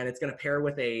 And it's going to pair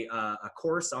with a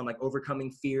course on like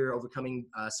overcoming fear, overcoming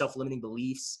self-limiting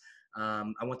beliefs.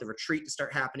 I want the retreat to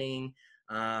start happening.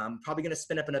 Probably going to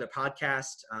spin up another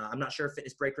podcast. I'm not sure if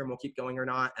Fitness Break Room will keep going or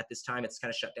not. At this time, it's kind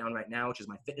of shut down right now, which is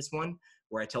my fitness one,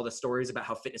 where I tell the stories about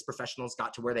how fitness professionals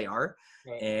got to where they are.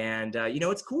 And, you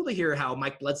know, it's cool to hear how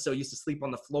Mike Bledsoe used to sleep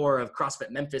on the floor of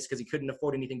CrossFit Memphis because he couldn't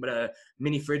afford anything but a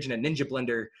mini fridge and a Ninja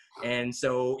blender. And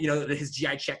so, you know, his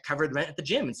GI check covered rent at the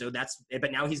gym. And so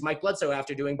but now he's Mike Bledsoe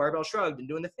after doing Barbell Shrugged and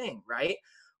doing the thing, right?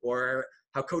 Or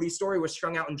how Cody Story was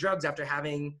strung out on drugs after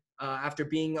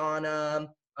being on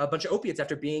a bunch of opiates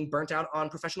after being burnt out on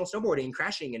professional snowboarding and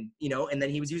crashing, and you know, and then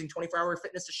he was using 24-hour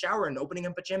fitness to shower and opening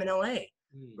up a gym in LA,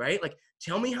 right? Like,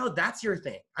 tell me how that's your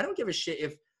thing. I don't give a shit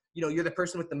if, you know, you're the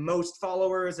person with the most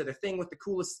followers or the thing with the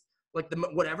coolest, like the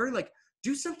whatever, like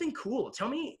do something cool. Tell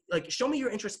me, like, show me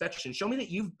your introspection. Show me that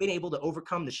you've been able to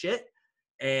overcome the shit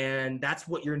And that's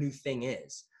what your new thing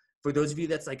is. For those of you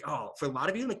that's like, oh, for a lot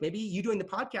of you, like maybe you doing the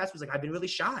podcast was like, I've been really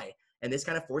shy and this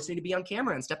kind of forced me to be on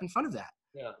camera and step in front of that.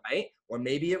 Yeah. Right. Or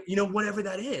maybe, you know, whatever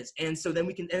that is. And so then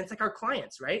we can, and it's like our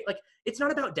clients, right? Like it's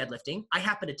not about deadlifting. I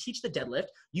happen to teach the deadlift.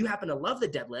 You happen to love the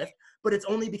deadlift, but it's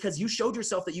only because you showed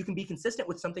yourself that you can be consistent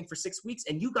with something for 6 weeks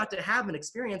and you got to have an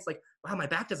experience like, wow, my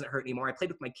back doesn't hurt anymore. I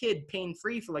played with my kid pain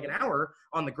free for like an hour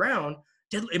on the ground.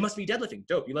 It must be deadlifting.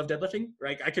 Dope. You love deadlifting,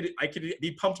 right? I could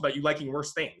be pumped about you liking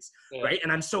worse things, right?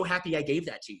 And I'm so happy I gave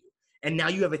that to you. And now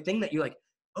you have a thing that you're like,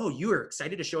 oh, you are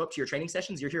excited to show up to your training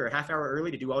sessions. You're here a half hour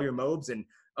early to do all your mobs. And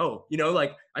oh, you know,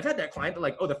 like I've had that client that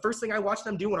like, oh, the first thing I watch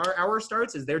them do when our hour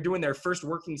starts is they're doing their first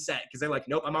working set because they're like,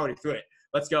 nope, I'm already through it.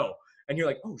 Let's go. And you're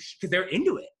like, oh, because they're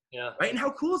into it. Yeah. Right. And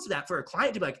how cool is that for a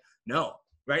client to be like, no,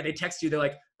 right? They text you. They're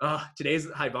like, oh, today's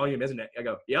high volume, isn't it? I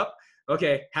go, yep.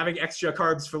 Okay. Having extra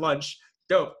carbs for lunch.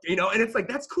 Dope. You know, and it's like,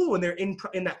 that's cool when they're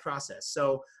in that process.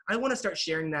 So I want to start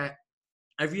sharing that.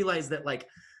 I realized that like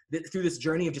through this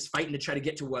journey of just fighting to try to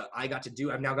get to what I got to do,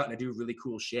 I've now gotten to do really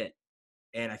cool shit.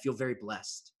 And I feel very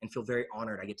blessed and feel very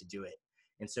honored I get to do it.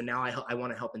 And so now I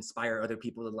want to help inspire other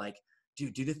people to like,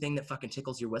 dude, do the thing that fucking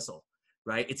tickles your whistle,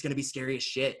 right? It's going to be scary as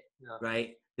shit,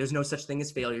 right? There's no such thing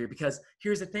as failure because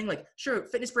here's the thing, like, sure,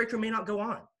 Fitness Break Room may not go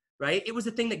on, right? It was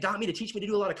the thing that got me to teach me to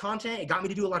do a lot of content. It got me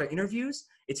to do a lot of interviews.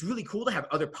 It's really cool to have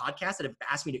other podcasts that have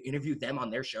asked me to interview them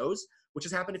on their shows, which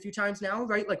has happened a few times now,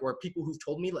 right? Like, or people who've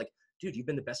told me like, dude, you've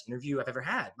been the best interview I've ever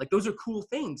had. Like, those are cool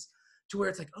things to where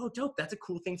it's like, oh, dope, that's a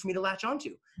cool thing for me to latch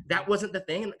onto. That wasn't the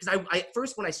thing. Because I at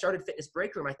first, when I started Fitness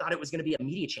Break Room, I thought it was going to be a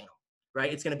media channel,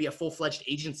 right? It's going to be a full-fledged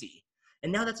agency.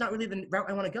 And now that's not really the route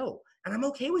I want to go. And I'm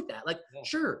okay with that. Like,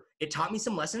 sure, it taught me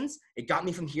some lessons. It got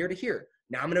me from here to here.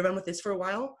 Now I'm going to run with this for a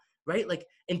while, right? Like,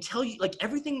 until you, like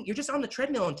everything, you're just on the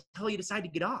treadmill until you decide to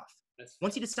get off.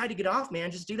 Once you decide to get off, man,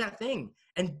 just do that thing.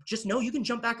 And just know you can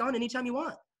jump back on anytime you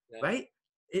want, right?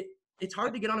 It's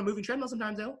hard to get on a moving treadmill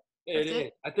sometimes, though. It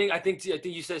is. I think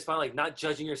you said it's fine. Like not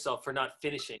judging yourself for not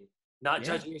finishing, not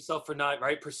judging yourself for not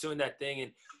pursuing that thing.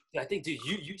 And I think, dude,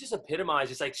 you just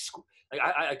epitomize. It's like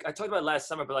I talked about it last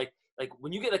summer, but like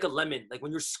when you get like a lemon, like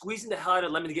when you're squeezing the hell out of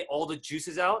a lemon to get all the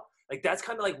juices out, like that's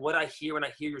kind of like what I hear when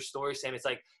I hear your story, Sam. It's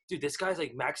like, dude, this guy's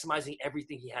like maximizing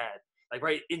everything he had. Like,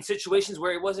 right, in situations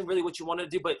where it wasn't really what you wanted to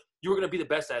do, but you were going to be the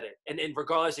best at it. And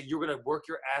regardless, like, you were going to work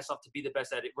your ass off to be the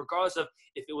best at it, regardless of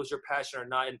if it was your passion or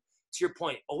not. And to your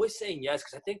point, always saying yes,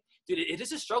 because I think, dude, it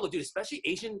is a struggle, dude, especially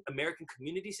Asian American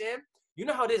community, Sam. You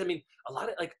know how it is. I mean, a lot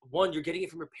of, like, one, you're getting it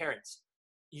from your parents.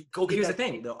 You go get Here's the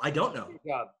thing, though. I don't know.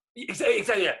 Yeah,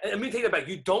 exactly. Yeah. Let me take that back.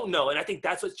 You don't know. And I think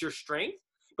that's what's your strength.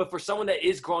 But for someone that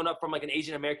is growing up from, like, an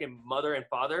Asian American mother and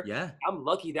father, I'm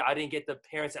lucky that I didn't get the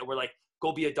parents that were like,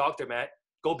 go be a doctor, Matt.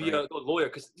 Go be a lawyer,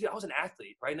 because I was an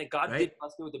athlete, right? And then God did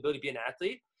bless me with the ability to be an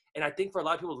athlete. And I think for a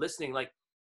lot of people listening, like,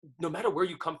 no matter where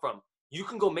you come from, you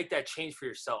can go make that change for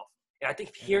yourself. And I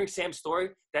think hearing Sam's story,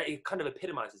 that it kind of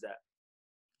epitomizes that.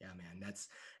 Yeah, man,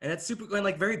 that's super, and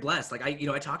like very blessed. Like I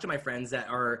talk to my friends that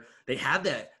they have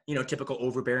that, typical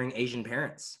overbearing Asian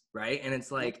parents, right? And it's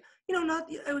like,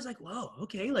 I was like, whoa,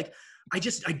 okay. Like, I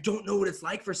don't know what it's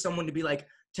like for someone to be like,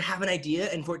 to have an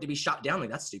idea and for it to be shot down. Like,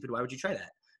 that's stupid. Why would you try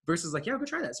that? Versus like, yeah, go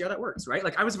try that. See how that works, right?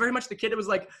 Like I was very much the kid that was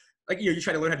like, you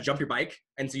try to learn how to jump your bike.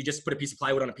 And so you just put a piece of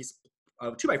plywood on a piece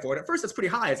of 2x4. And at first that's pretty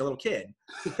high as a little kid.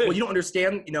 Well, you don't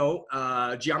understand,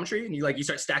 geometry, and you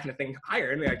start stacking the thing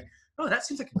higher and you're like, oh, that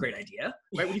seems like a great idea,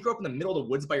 right? When you grow up in the middle of the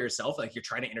woods by yourself, like you're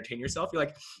trying to entertain yourself, you're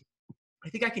like, I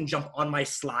think I can jump on my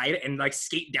slide and like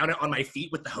skate down it on my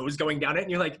feet with the hose going down it. And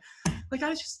you're like I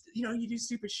was just, you do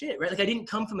stupid shit, right? Like I didn't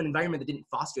come from an environment that didn't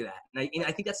foster that. And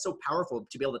I think that's so powerful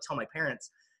to be able to tell my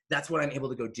parents, that's what I'm able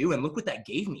to go do. And look what that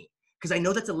gave me. Because I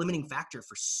know that's a limiting factor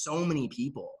for so many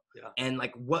people. Yeah. And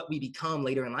like what we become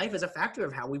later in life is a factor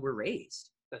of how we were raised.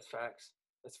 That's facts.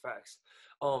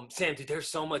 Sam, dude, there's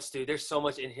so much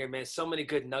in here, man. So many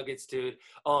good nuggets, dude.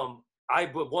 I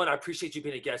appreciate you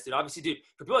being a guest, dude. Obviously, dude,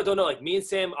 for people that don't know, like me and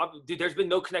Sam, dude, there's been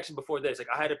no connection before this. Like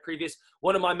I had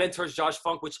one of my mentors, Josh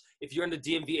Funk, which if you're in the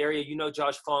DMV area, you know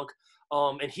Josh Funk.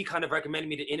 And he kind of recommended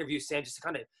me to interview Sam just to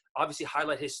kind of obviously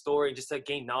highlight his story and just to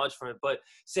gain knowledge from it. But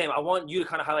Sam, I want you to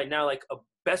kind of highlight now, like a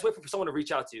best way for someone to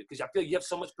reach out to you, because I feel you have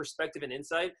so much perspective and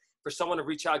insight. For someone to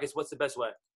reach out, I guess, what's the best way?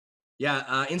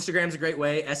 Yeah, Instagram's a great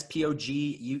way,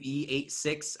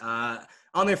 SPOGUE86.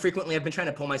 On there frequently. I've been trying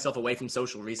to pull myself away from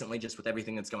social recently, just with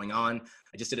everything that's going on.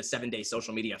 I just did a 7-day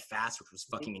social media fast, which was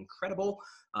fucking incredible.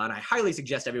 And I highly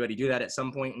suggest everybody do that at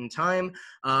some point in time.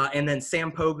 And then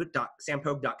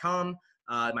sampogue.com,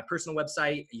 my personal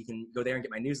website. You can go there and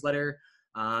get my newsletter.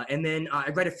 And then I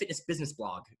write a fitness business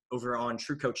blog over on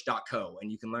truecoach.co,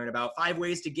 and you can learn about 5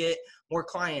 ways to get more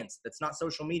clients. That's not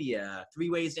social media, 3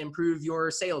 ways to improve your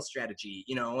sales strategy,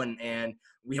 and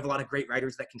we have a lot of great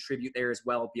writers that contribute there as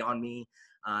well beyond me.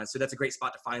 So that's a great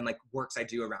spot to find like works I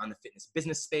do around the fitness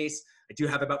business space. I do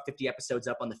have about 50 episodes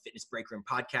up on the Fitness Break Room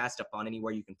podcast, up on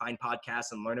anywhere you can find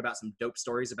podcasts, and learn about some dope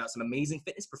stories about some amazing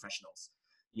fitness professionals.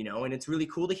 And it's really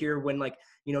cool to hear when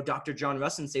Dr. John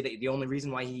Russin say that the only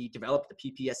reason why he developed the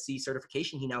PPSC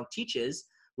certification he now teaches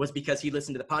was because he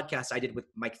listened to the podcast I did with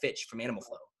Mike Fitch from Animal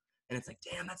Flow. And it's like,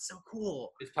 damn, that's so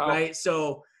cool. It's powerful. Right.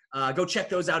 So go check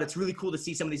those out. It's really cool to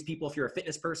see some of these people. If you're a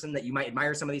fitness person that you might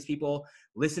admire some of these people,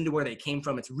 listen to where they came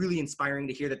from. It's really inspiring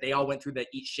to hear that they all went through the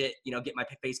eat shit, get my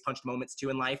face punched moments too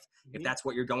in life. Mm-hmm. If that's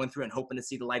what you're going through and hoping to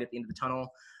see the light at the end of the tunnel.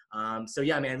 So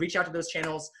yeah, man, reach out to those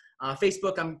channels.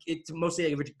 Facebook, it's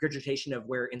mostly a regurgitation of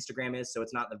where Instagram is. So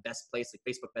it's not the best place. Like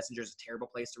Facebook Messenger is a terrible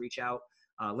place to reach out.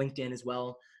 LinkedIn as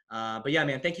well. But yeah,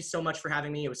 man, thank you so much for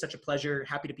having me. It was such a pleasure.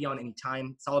 Happy to be on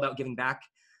anytime. It's all about giving back.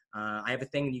 I have a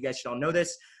thing, and you guys should all know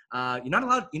this. You're not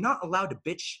allowed to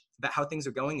bitch about how things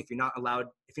are going if you're not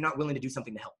willing to do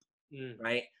something to help.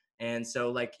 Right. And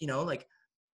so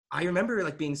I remember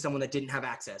being someone that didn't have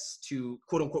access to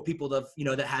quote unquote people that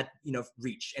had,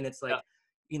 reach. And it's so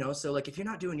if you're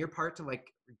not doing your part to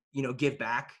give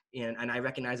back, and I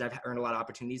recognize I've earned a lot of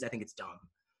opportunities, I think it's dumb.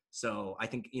 So I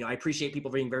think, I appreciate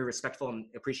people being very respectful and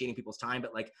appreciating people's time,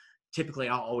 but typically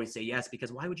I'll always say yes,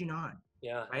 because why would you not?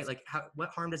 Yeah. Right. What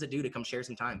harm does it do to come share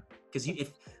some time? Because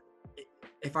if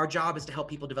our job is to help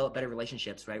people develop better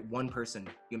relationships, right? One person,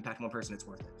 you impact one person, it's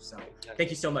worth it. So Thank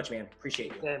you so much, man.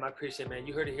 Appreciate you. Sam, I appreciate it, man.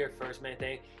 You heard it here first, man.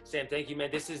 Sam, thank you,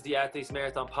 man. This is the Athletes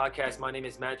Marathon Podcast. My name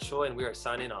is Matt Choi, and we are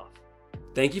signing off.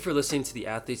 Thank you for listening to the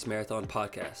Athletes Marathon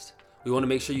Podcast. We want to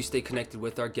make sure you stay connected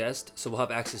with our guest, so we'll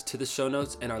have access to the show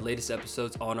notes and our latest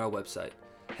episodes on our website.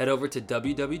 Head over to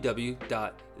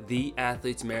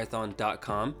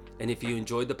www.theathletesmarathon.com, and if you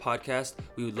enjoyed the podcast,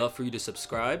 we would love for you to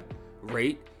subscribe,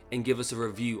 rate, and give us a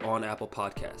review on Apple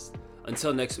Podcasts.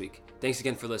 Until next week, thanks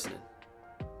again for listening.